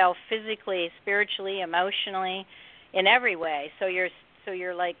yourself physically, spiritually, emotionally, in every way. So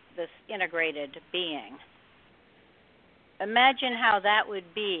you're like this integrated being. Imagine how that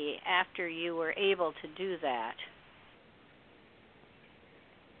would be after you were able to do that.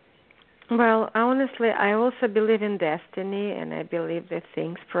 Well, honestly, I also believe in destiny, and I believe that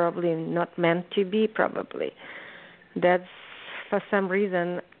things probably not meant to be, probably. That's, for some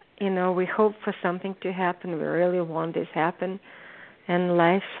reason, we hope for something to happen. We really want this happen, and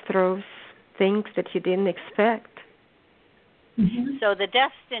life throws things that you didn't expect. Mm-hmm. So the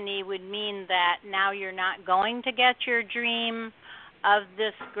destiny would mean that now you're not going to get your dream of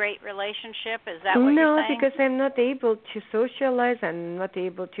this great relationship? Is that what you're saying? No, because I'm not able to socialize. I'm not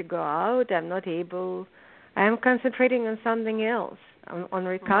able to go out. I am concentrating on something else, on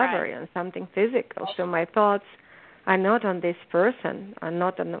recovery, on something physical. So my thoughts are not on this person, are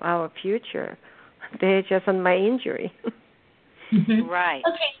not on our future. They're just on my injury. Mm-hmm. Right.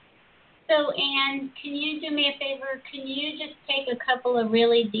 Okay. So, Anne, can you do me a favor? Can you just take a couple of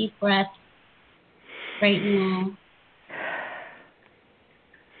really deep breaths right now?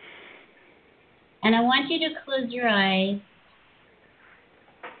 And I want you to close your eyes.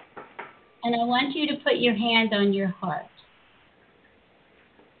 And I want you to put your hand on your heart.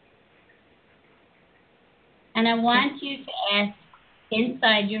 And I want you to ask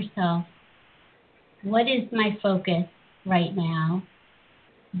inside yourself, what is my focus right now?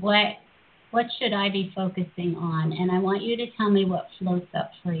 What should I be focusing on? And I want you to tell me what floats up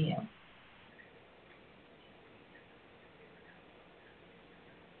for you.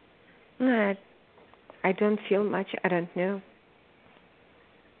 I don't feel much. I don't know.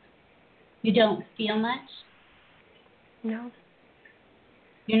 You don't feel much? No.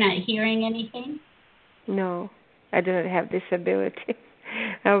 You're not hearing anything? No. I do not have this ability.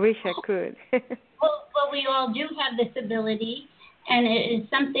 I wish I could. Well, we all do have this ability, and it is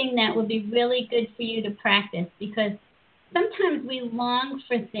something that would be really good for you to practice, because sometimes we long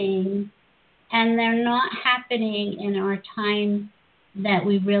for things and they're not happening in our time that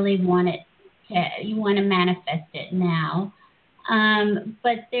we really want it to. You want to manifest it now.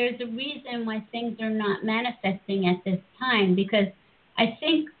 But there's a reason why things are not manifesting at this time, because I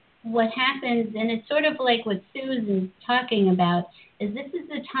think what happens, and it's sort of like what Susan's talking about, is this is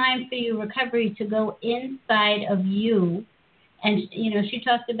the time for your recovery to go inside of you. And, she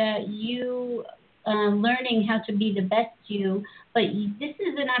talked about you learning how to be the best you, but this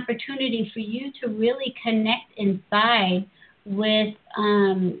is an opportunity for you to really connect inside with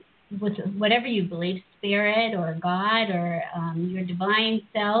whatever you believe, spirit or God or your divine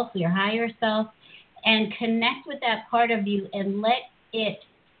self, your higher self, and connect with that part of you and let it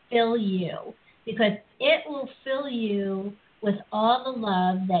fill you, because it will fill you with all the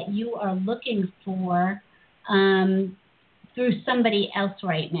love that you are looking for through somebody else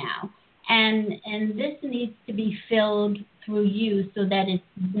right now. And this needs to be filled through you so that it's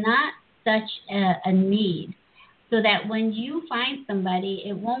not such a need. So that when you find somebody,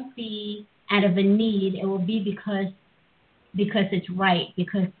 it won't be out of a need. It will be because it's right,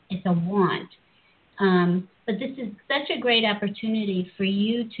 because it's a want. But this is such a great opportunity for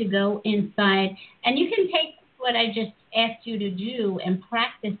you to go inside, and you can take what I just asked you to do and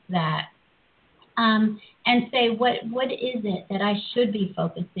practice that, and say, what is it that I should be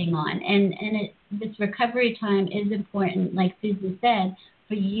focusing on? And this recovery time is important, like Susan said,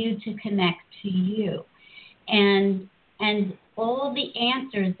 for you to connect to you. And all the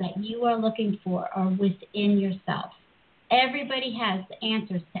answers that you are looking for are within yourself. Everybody has the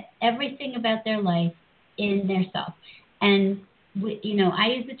answers to everything about their life in their self. And, I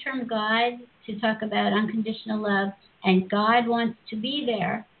use the term God to talk about unconditional love, and God wants to be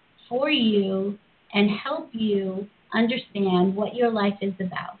there for you and help you understand what your life is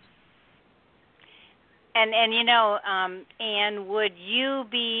about. And Anne, would you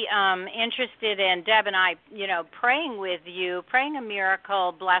be interested in Deb and I, praying with you, praying a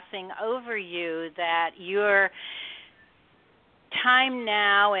miracle blessing over you, that your time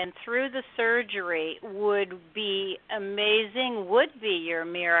now and through the surgery would be amazing, would be your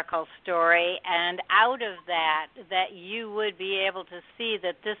miracle story, and out of that you would be able to see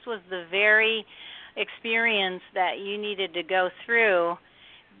that this was the very experience that you needed to go through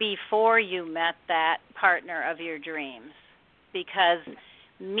before you met that partner of your dreams. Because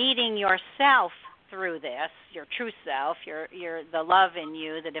meeting yourself through this, your true self, your the love in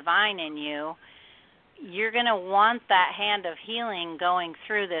you, the divine in you, you're going to want that hand of healing going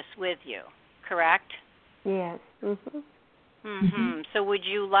through this with you, correct? Yes. Mm-hmm. Mm-hmm. So would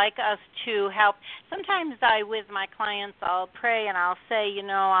you like us to help? Sometimes with my clients, I'll pray and I'll say,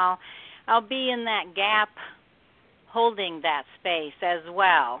 I'll be in that gap, holding that space as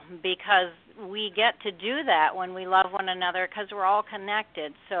well, because we get to do that when we love one another, because we're all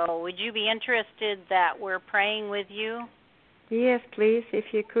connected. So would you be interested that we're praying with you? Yes, please. If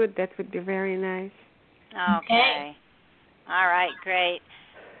you could, that would be very nice. Okay. All right, great.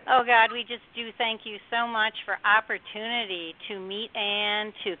 Oh, God, we just do thank you so much for opportunity to meet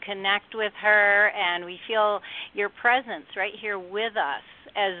Anne, to connect with her, and we feel your presence right here with us,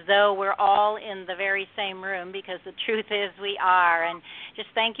 as though we're all in the very same room, because the truth is we are. And just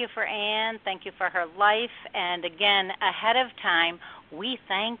thank you for Anne, thank you for her life, and again, ahead of time, we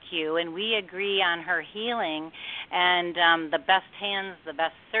thank you and we agree on her healing, and the best hands, the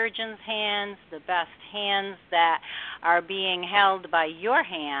best surgeon's hands, the best hands that are being held by your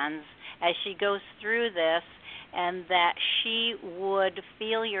hands as she goes through this, and that she would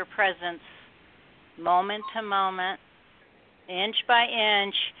feel your presence moment to moment, inch by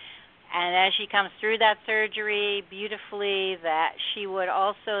inch, and as she comes through that surgery beautifully, that she would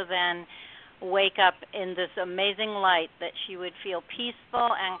also then wake up in this amazing light, that she would feel peaceful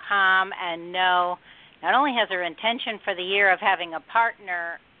and calm and know not only has her intention for the year of having a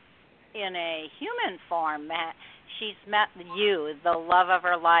partner in a human form, that she's met you, the love of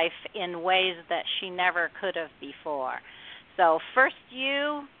her life, in ways that she never could have before. So first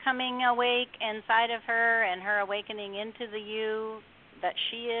you coming awake inside of her and her awakening into the you that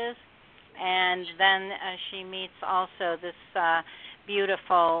she is, and then she meets also this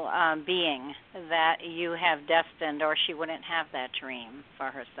beautiful being that you have destined, or she wouldn't have that dream for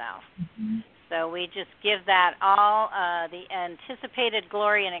herself. Mm-hmm. So we just give that all the anticipated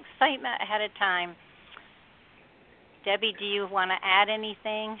glory and excitement ahead of time. Debbie, do you want to add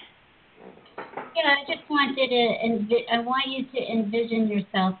anything? Yeah, I just wanted to, I want you to envision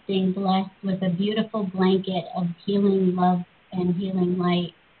yourself being blessed with a beautiful blanket of healing love and healing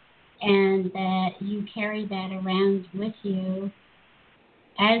light, and that you carry that around with you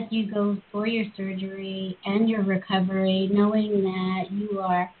as you go for your surgery and your recovery, knowing that you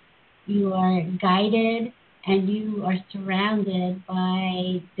are guided and you are surrounded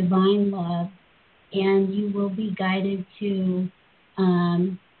by divine love, and you will be guided to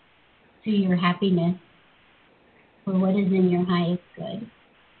your happiness for what is in your highest good.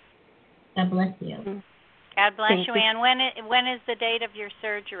 God bless you. God bless you, Anne. When is the date of your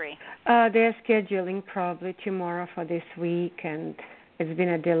surgery? They're scheduling probably tomorrow for this week, and it's been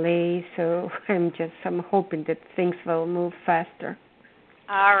a delay, so I'm hoping that things will move faster.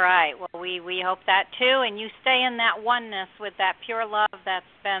 All right. Well, we hope that too, and you stay in that oneness with that pure love that's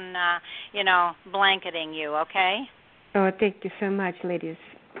been, blanketing you. Okay. Oh, thank you so much, ladies.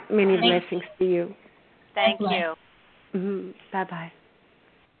 Many blessings to you. Thank you. Mm-hmm. Bye-bye.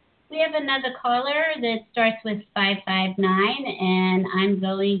 We have another caller that starts with 559, and I'm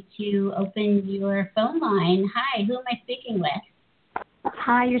going to open your phone line. Hi, who am I speaking with?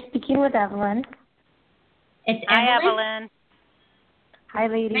 Hi, you're speaking with Evelyn. It's Hi, Evelyn. Evelyn. Hi,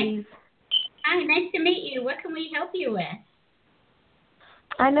 ladies. Hi, nice to meet you. What can we help you with?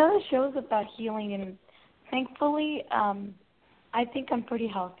 I know the show's about healing, and thankfully, I think I'm pretty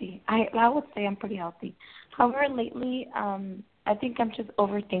healthy. I would say I'm pretty healthy. However, lately, I think I'm just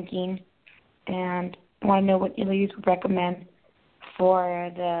overthinking, and I want to know what you ladies would recommend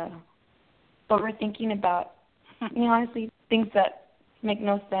for the overthinking about, honestly, things that make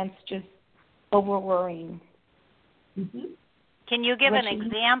no sense, just over worrying. Mm-hmm. Can you give an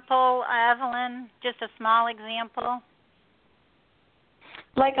example, Evelyn? Just a small example?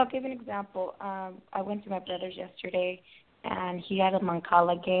 Like, I'll give an example. I went to my brother's yesterday, and he had a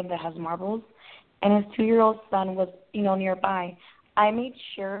Mancala game that has marbles, and his 2-year-old son was, nearby. I made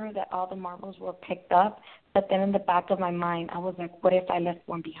sure that all the marbles were picked up, but then in the back of my mind, I was like, what if I left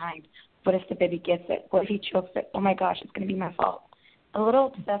one behind? What if the baby gets it? What if he chokes it? Oh, my gosh, it's going to be my fault. A little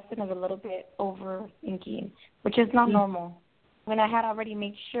obsessive and a little bit overthinking, which is not normal. When I had already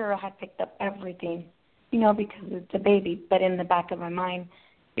made sure I had picked up everything, because it's a baby. But in the back of my mind,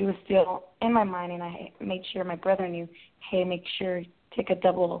 it was still in my mind, and I made sure my brother knew, hey, make sure, take a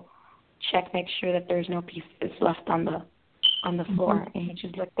double check, make sure that there's no pieces left on the floor. And he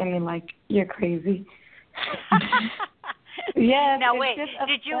just looked at me like, you're crazy. Yeah. Now, wait,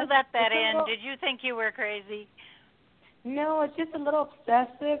 did you let that in? Did you think you were crazy? No, it's just a little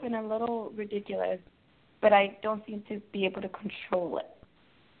obsessive and a little ridiculous, but I don't seem to be able to control it.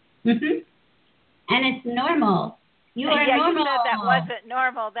 Mm-hmm. And it's normal. You are normal. You said that wasn't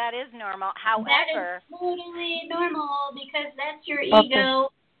normal. That is normal. However, that is totally normal because that's your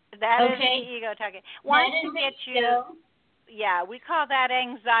ego. That is the ego talking. Once you get we call that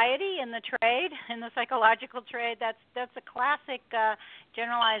anxiety in the trade, in the psychological trade. That's a classic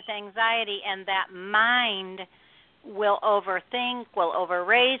generalized anxiety, and that mind will overthink, will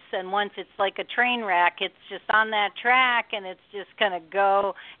overrace, and once it's like a train wreck, it's just on that track, and it's just going to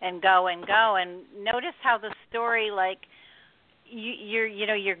go and go and go. And notice how the story, like,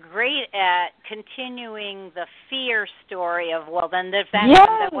 you're great at continuing the fear story of, well, then if that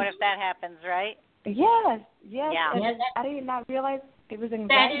happens, then what if that happens, right? Yes. Yeah. I did not realize it was anxiety.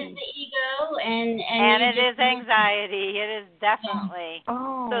 That is the ego, and it is anxiety. It is definitely.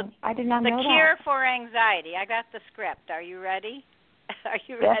 Oh, so I did not know that. The cure for anxiety. I got the script. Are you ready? Are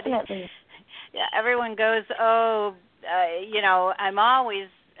you ready? Definitely. Yeah. Everyone goes, I'm always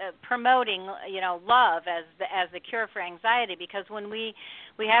promoting, love as the cure for anxiety, because when we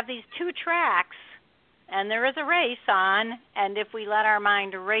have these two tracks. And there is a race on, and if we let our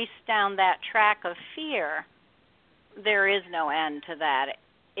mind race down that track of fear, there is no end to that.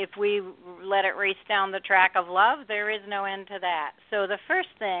 If we let it race down the track of love, there is no end to that. So the first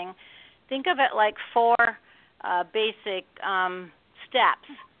thing, think of it like 4 basic steps.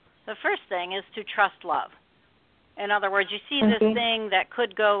 The first thing is to trust love. In other words, you see this thing that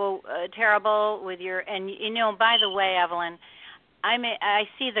could go terrible with and by the way, Evelyn, I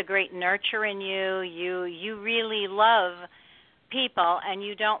see the great nurture in you. You really love people, and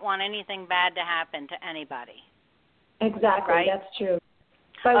you don't want anything bad to happen to anybody. Exactly, right? That's true.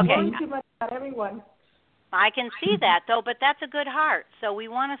 But worrying too much about everyone. I can see that, though, but that's a good heart. So we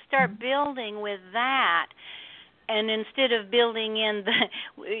want to start building with that. And instead of building in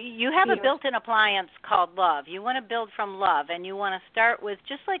you have a built-in appliance called love. You want to build from love, and you want to start with,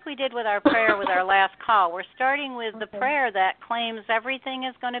 just like we did with our prayer with our last call, we're starting with the prayer that claims everything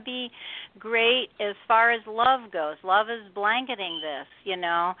is going to be great as far as love goes. Love is blanketing this,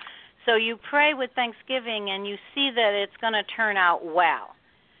 So you pray with thanksgiving, and you see that it's going to turn out well.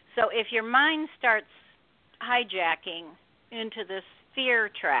 So if your mind starts hijacking into this fear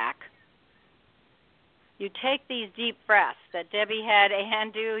track, you take these deep breaths that Debbie had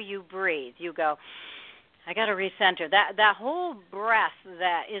and do. You breathe. You go, I got to recenter. That whole breath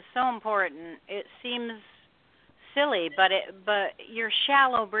that is so important. It seems silly, but you're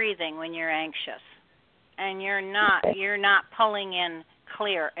shallow breathing when you're anxious, and you're not pulling in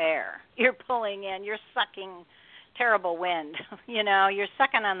clear air. You're sucking terrible wind. You're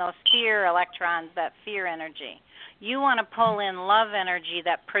sucking on those fear electrons, that fear energy. You want to pull in love energy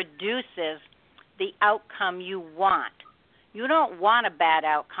that produces the outcome you want. You don't want a bad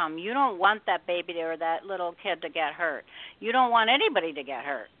outcome. You don't want that baby or that little kid to get hurt. You don't want anybody to get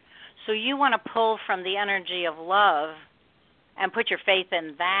hurt. So you want to pull from the energy of love and put your faith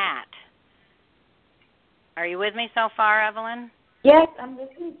in that. Are you with me so far, Evelyn? Yes, I'm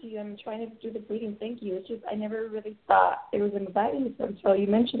listening to you. I'm trying to do the breathing. Thank you. It's just I never really thought there was anxiety until you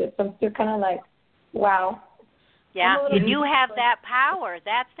mentioned it. So I'm still kind of like, wow. Yeah, and you have that power.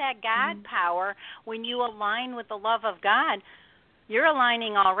 That's that God power. When you align with the love of God, You're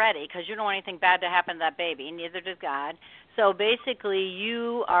aligning already because you don't want anything bad to happen to that baby, neither does God. So basically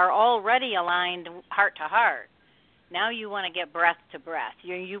you are already aligned heart to heart. Now you want to get breath to breath.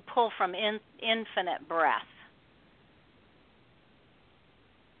 You pull from infinite breath.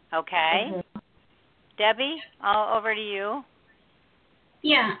 Okay? Mm-hmm. Debbie, over to you.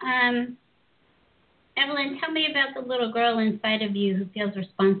 Yeah. Evelyn, tell me about the little girl inside of you who feels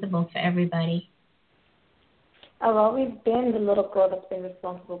responsible for everybody. I've always been the little girl that's been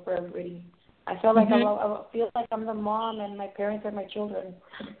responsible for everybody. I feel like I feel like I'm the mom and my parents are my children.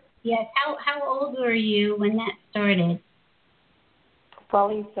 Yes. How old were you when that started?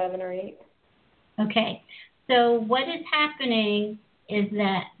 Probably 7 or 8. Okay. So what is happening is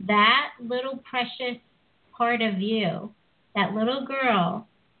that little precious part of you, that little girl,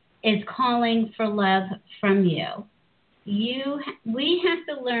 is calling for love from you. We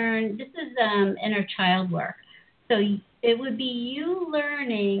have to learn. This is inner child work. So it would be you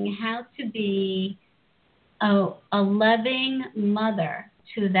learning how to be a loving mother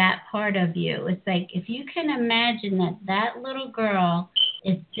to that part of you. It's like if you can imagine that little girl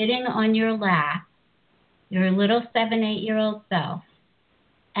is sitting on your lap, your little 7, 8-year-old self,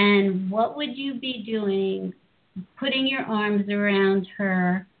 and what would you be doing? Putting your arms around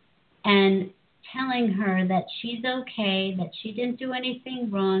her and telling her that she's okay, that she didn't do anything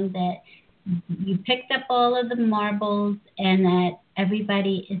wrong, that you picked up all of the marbles and that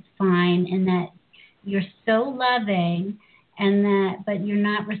everybody is fine and that you're so loving and but you're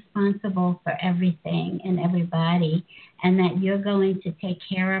not responsible for everything and everybody and that you're going to take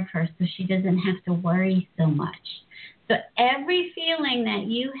care of her so she doesn't have to worry so much. So every feeling that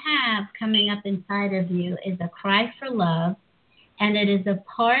you have coming up inside of you is a cry for love, and it is a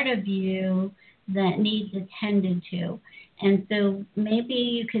part of you that needs attended to. And so maybe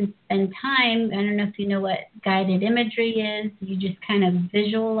you can spend time, I don't know if you know what guided imagery is, you just kind of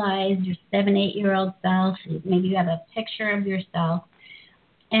visualize your 7, 8-year-old self, maybe you have a picture of yourself,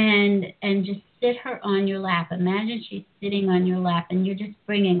 and just sit her on your lap. Imagine she's sitting on your lap, and you're just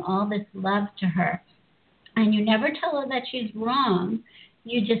bringing all this love to her. And you never tell her that she's wrong.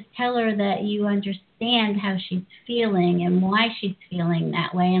 You just tell her that you understand how she's feeling and why she's feeling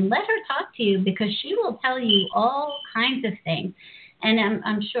that way. And let her talk to you because she will tell you all kinds of things. And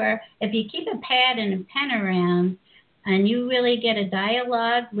I'm sure if you keep a pad and a pen around and you really get a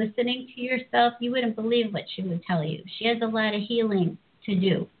dialogue listening to yourself, you wouldn't believe what she would tell you. She has a lot of healing to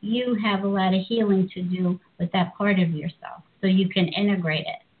do. You have a lot of healing to do with that part of yourself so you can integrate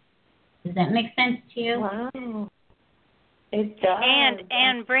it. Does that make sense to you? Wow. It does.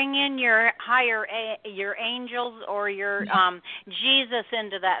 And bring in your your angels or your Jesus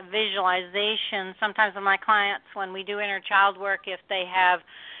into that visualization. Sometimes with my clients, when we do inner child work, if they have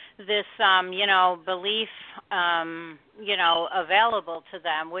this, belief, available to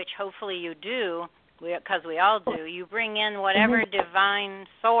them, which hopefully you do, because we all do, you bring in whatever divine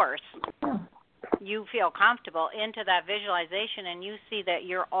source you feel comfortable into that visualization, and you see that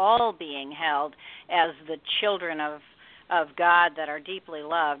you're all being held as the children of God that are deeply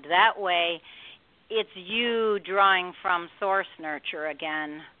loved. That way, it's you drawing from source nurture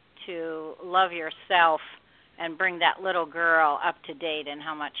again to love yourself and bring that little girl up to date in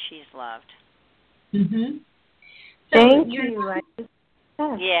how much she's loved. Mm-hmm. So Thank you.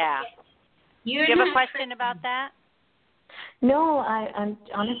 Yeah. Do you have a question about that? No, I'm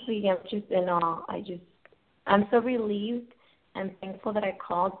honestly, I'm just in awe. I'm so relieved and thankful that I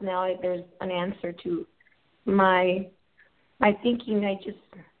called. Now there's an answer to my thinking.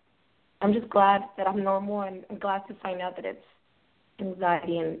 I'm just glad that I'm normal, and I'm glad to find out that it's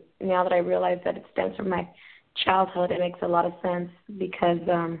anxiety. And now that I realize that it stems from my childhood, it makes a lot of sense because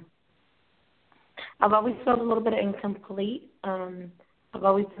I've always felt a little bit incomplete. I've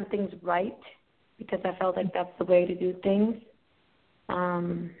always done things right because I felt like that's the way to do things.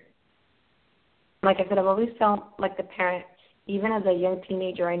 Like I said, I've always felt like the parent. Even as a young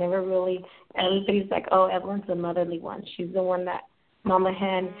teenager, I never really, everybody's like, oh, Evelyn's the motherly one. She's the one that mama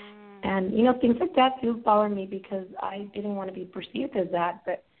hen. And, things like that do bother me because I didn't want to be perceived as that,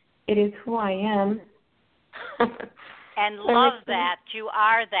 but it is who I am. And love that. You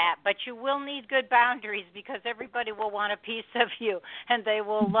are that. But you will need good boundaries because everybody will want a piece of you, and they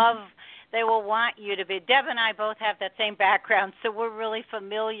will want you to be. Deb and I both have that same background, so we're really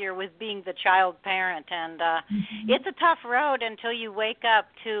familiar with being the child parent. And it's a tough road until you wake up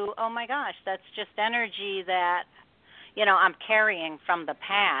to, oh, my gosh, that's just energy that, I'm carrying from the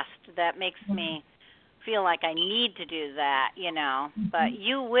past that makes me feel like I need to do that, But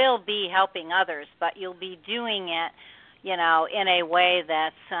you will be helping others, but you'll be doing it, in a way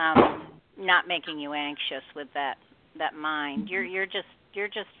that's not making you anxious with that that mind. You're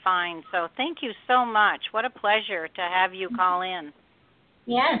just fine. So thank you so much. What a pleasure to have you call in.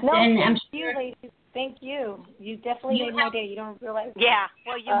 Yes, No, and thank I'm you, sure ladies. Thank you. You definitely made my day. You don't realize. Yeah,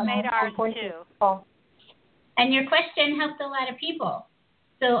 well, you made ours important too. Oh. and your question helped a lot of people.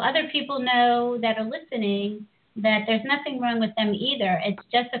 So other people know that are listening that there's nothing wrong with them either. It's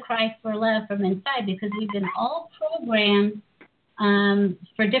just a cry for love from inside because we've been all programmed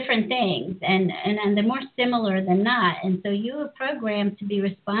for different things, and they're more similar than not. And so you are programmed to be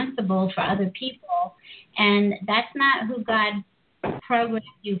responsible for other people, and that's not who God programmed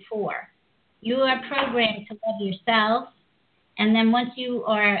you for. You are programmed to love yourself, and then once you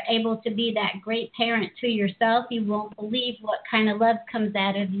are able to be that great parent to yourself, you won't believe what kind of love comes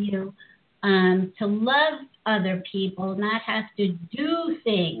out of you to love other people, not have to do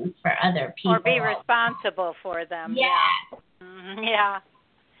things for other people. Or be responsible for them. Yeah. Yeah.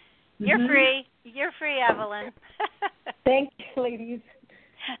 You're free. You're free, Evelyn. Thank you, ladies.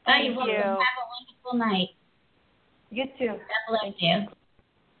 Thank You're welcome. you. Have a wonderful night. You too. God bless you.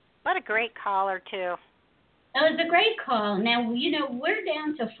 What a great caller, too. That was a great call. Now, we're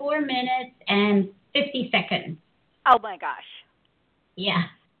down to 4 minutes and 50 seconds. Oh, my gosh. Yeah.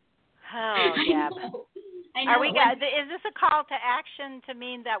 Oh, Deb. I know. Are we is this a call to action to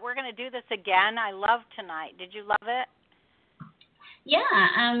mean that we're going to do this again? I love tonight. Did you love it?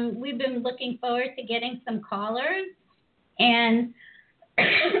 Yeah, we've been looking forward to getting some callers, and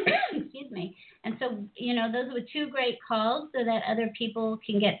excuse me. And so, those were 2 great calls so that other people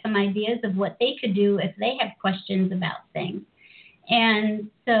can get some ideas of what they could do if they have questions about things. And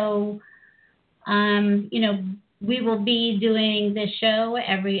so, we will be doing this show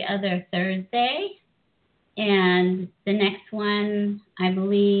every other Thursday. And the next one, I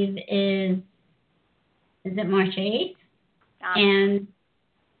believe, is it March 8th? And,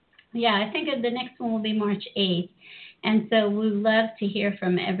 yeah, I think the next one will be March 8th. And so we love to hear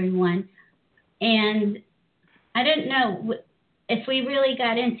from everyone. And I don't know if we really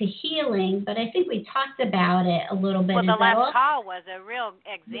got into healing, but I think we talked about it a little bit. Well, the last call was a real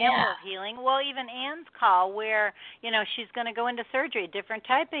example of healing. Well, even Anne's call where, she's going to go into surgery, different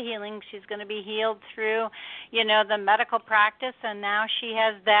type of healing. She's going to be healed through, the medical practice, and now she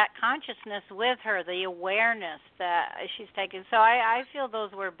has that consciousness with her, the awareness that she's taking. So I feel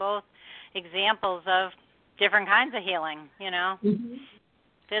those were both examples of different kinds of healing,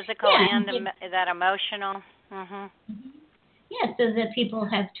 physical and that emotional. Yeah, so that people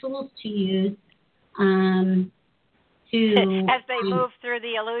have tools to use to as they move through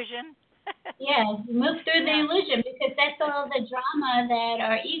the illusion. Yeah, move through the illusion, because that's all the drama that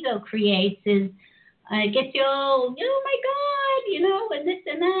our ego creates. Is it gets you all, oh my God, and this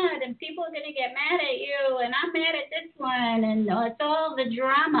and that, and people are gonna get mad at you, and I'm mad at this one, and it's all the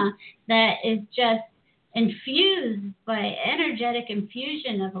drama that is just infused by energetic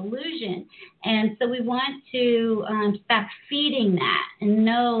infusion of illusion. And so we want to stop feeding that and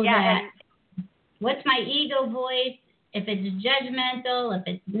know that what's my ego voice, if it's judgmental, if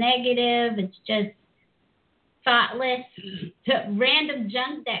it's negative, it's just thoughtless, random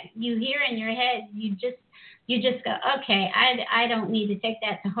junk that you hear in your head, you just go, okay, I don't need to take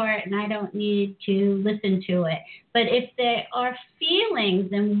that to heart, and I don't need to listen to it. But if there are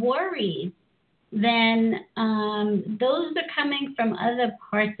feelings and worries, then those are coming from other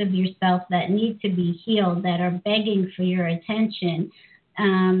parts of yourself that need to be healed, that are begging for your attention,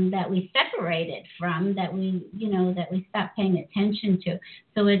 that we separated from, that we stopped paying attention to.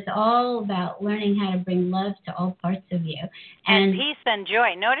 So it's all about learning how to bring love to all parts of you. And peace and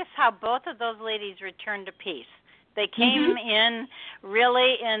joy. Notice how both of those ladies returned to peace. They came in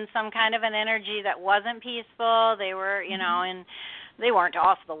really in some kind of an energy that wasn't peaceful. They were, in... They weren't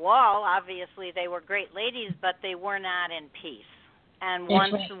off the wall. Obviously, they were great ladies, but they were not in peace. And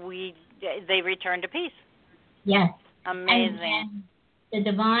once they returned to peace. Yes. Amazing. And the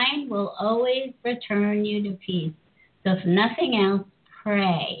divine will always return you to peace. So if nothing else,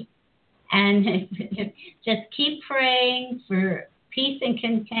 pray. And just keep praying for peace and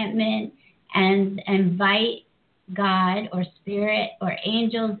contentment, and invite God or spirit or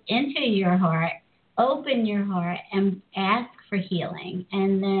angels into your heart. Open your heart and ask for healing,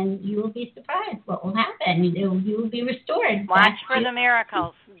 and then you will be surprised what will happen. You will be restored. Watch for the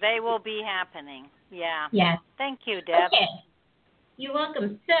miracles. They will be happening. Yeah. Yes. Thank you, Deb. Okay. You're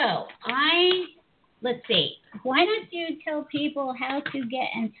welcome. So let's see. Why don't you tell people how to get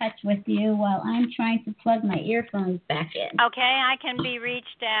in touch with you while I'm trying to plug my earphones back in? Okay, I can be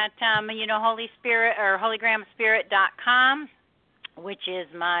reached at Holy Spirit or HolyGramSpirit.com, which is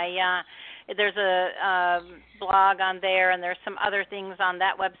my there's a blog on there, and there's some other things on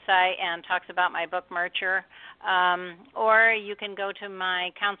that website, and talks about my book Mercher. Or you can go to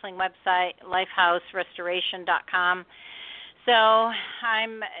my counseling website, lifehouserestoration.com. So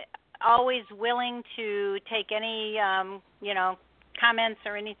I'm always willing to take any, comments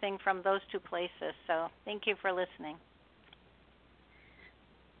or anything from those two places. So thank you for listening.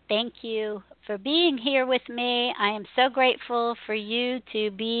 Thank you for being here with me. I am so grateful for you to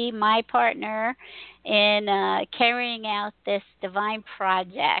be my partner in carrying out this divine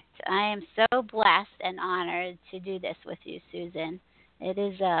project. I am so blessed and honored to do this with you, Susan. It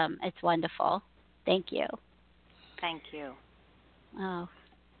is, it's wonderful. Thank you. Thank you. Oh.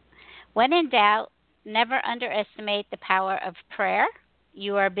 When in doubt, never underestimate the power of prayer.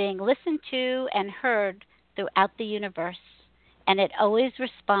 You are being listened to and heard throughout the universe, and it always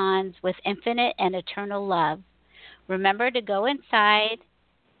responds with infinite and eternal love. Remember to go inside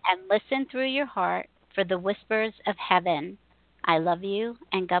and listen through your heart for the whispers of heaven. I love you,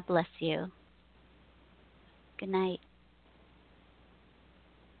 and God bless you. Good night.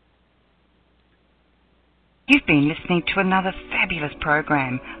 You've been listening to another fabulous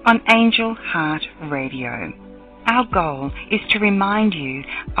program on Angel Heart Radio. Our goal is to remind you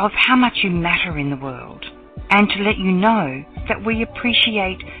of how much you matter in the world, and to let you know that we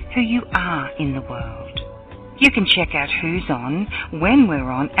appreciate who you are in the world. You can check out who's on, when we're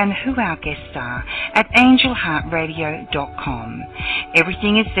on, and who our guests are at angelheartradio.com.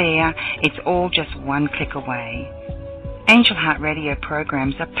 Everything is there. It's all just one click away. Angel Heart Radio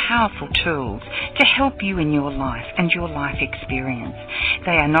programs are powerful tools to help you in your life and your life experience.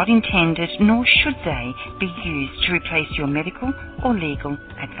 They are not intended, nor should they, be used to replace your medical or legal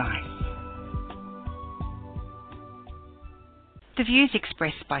advice. The views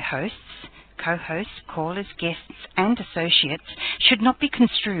expressed by hosts, co-hosts, callers, guests, and associates should not be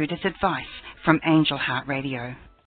construed as advice from Angel Heart Radio.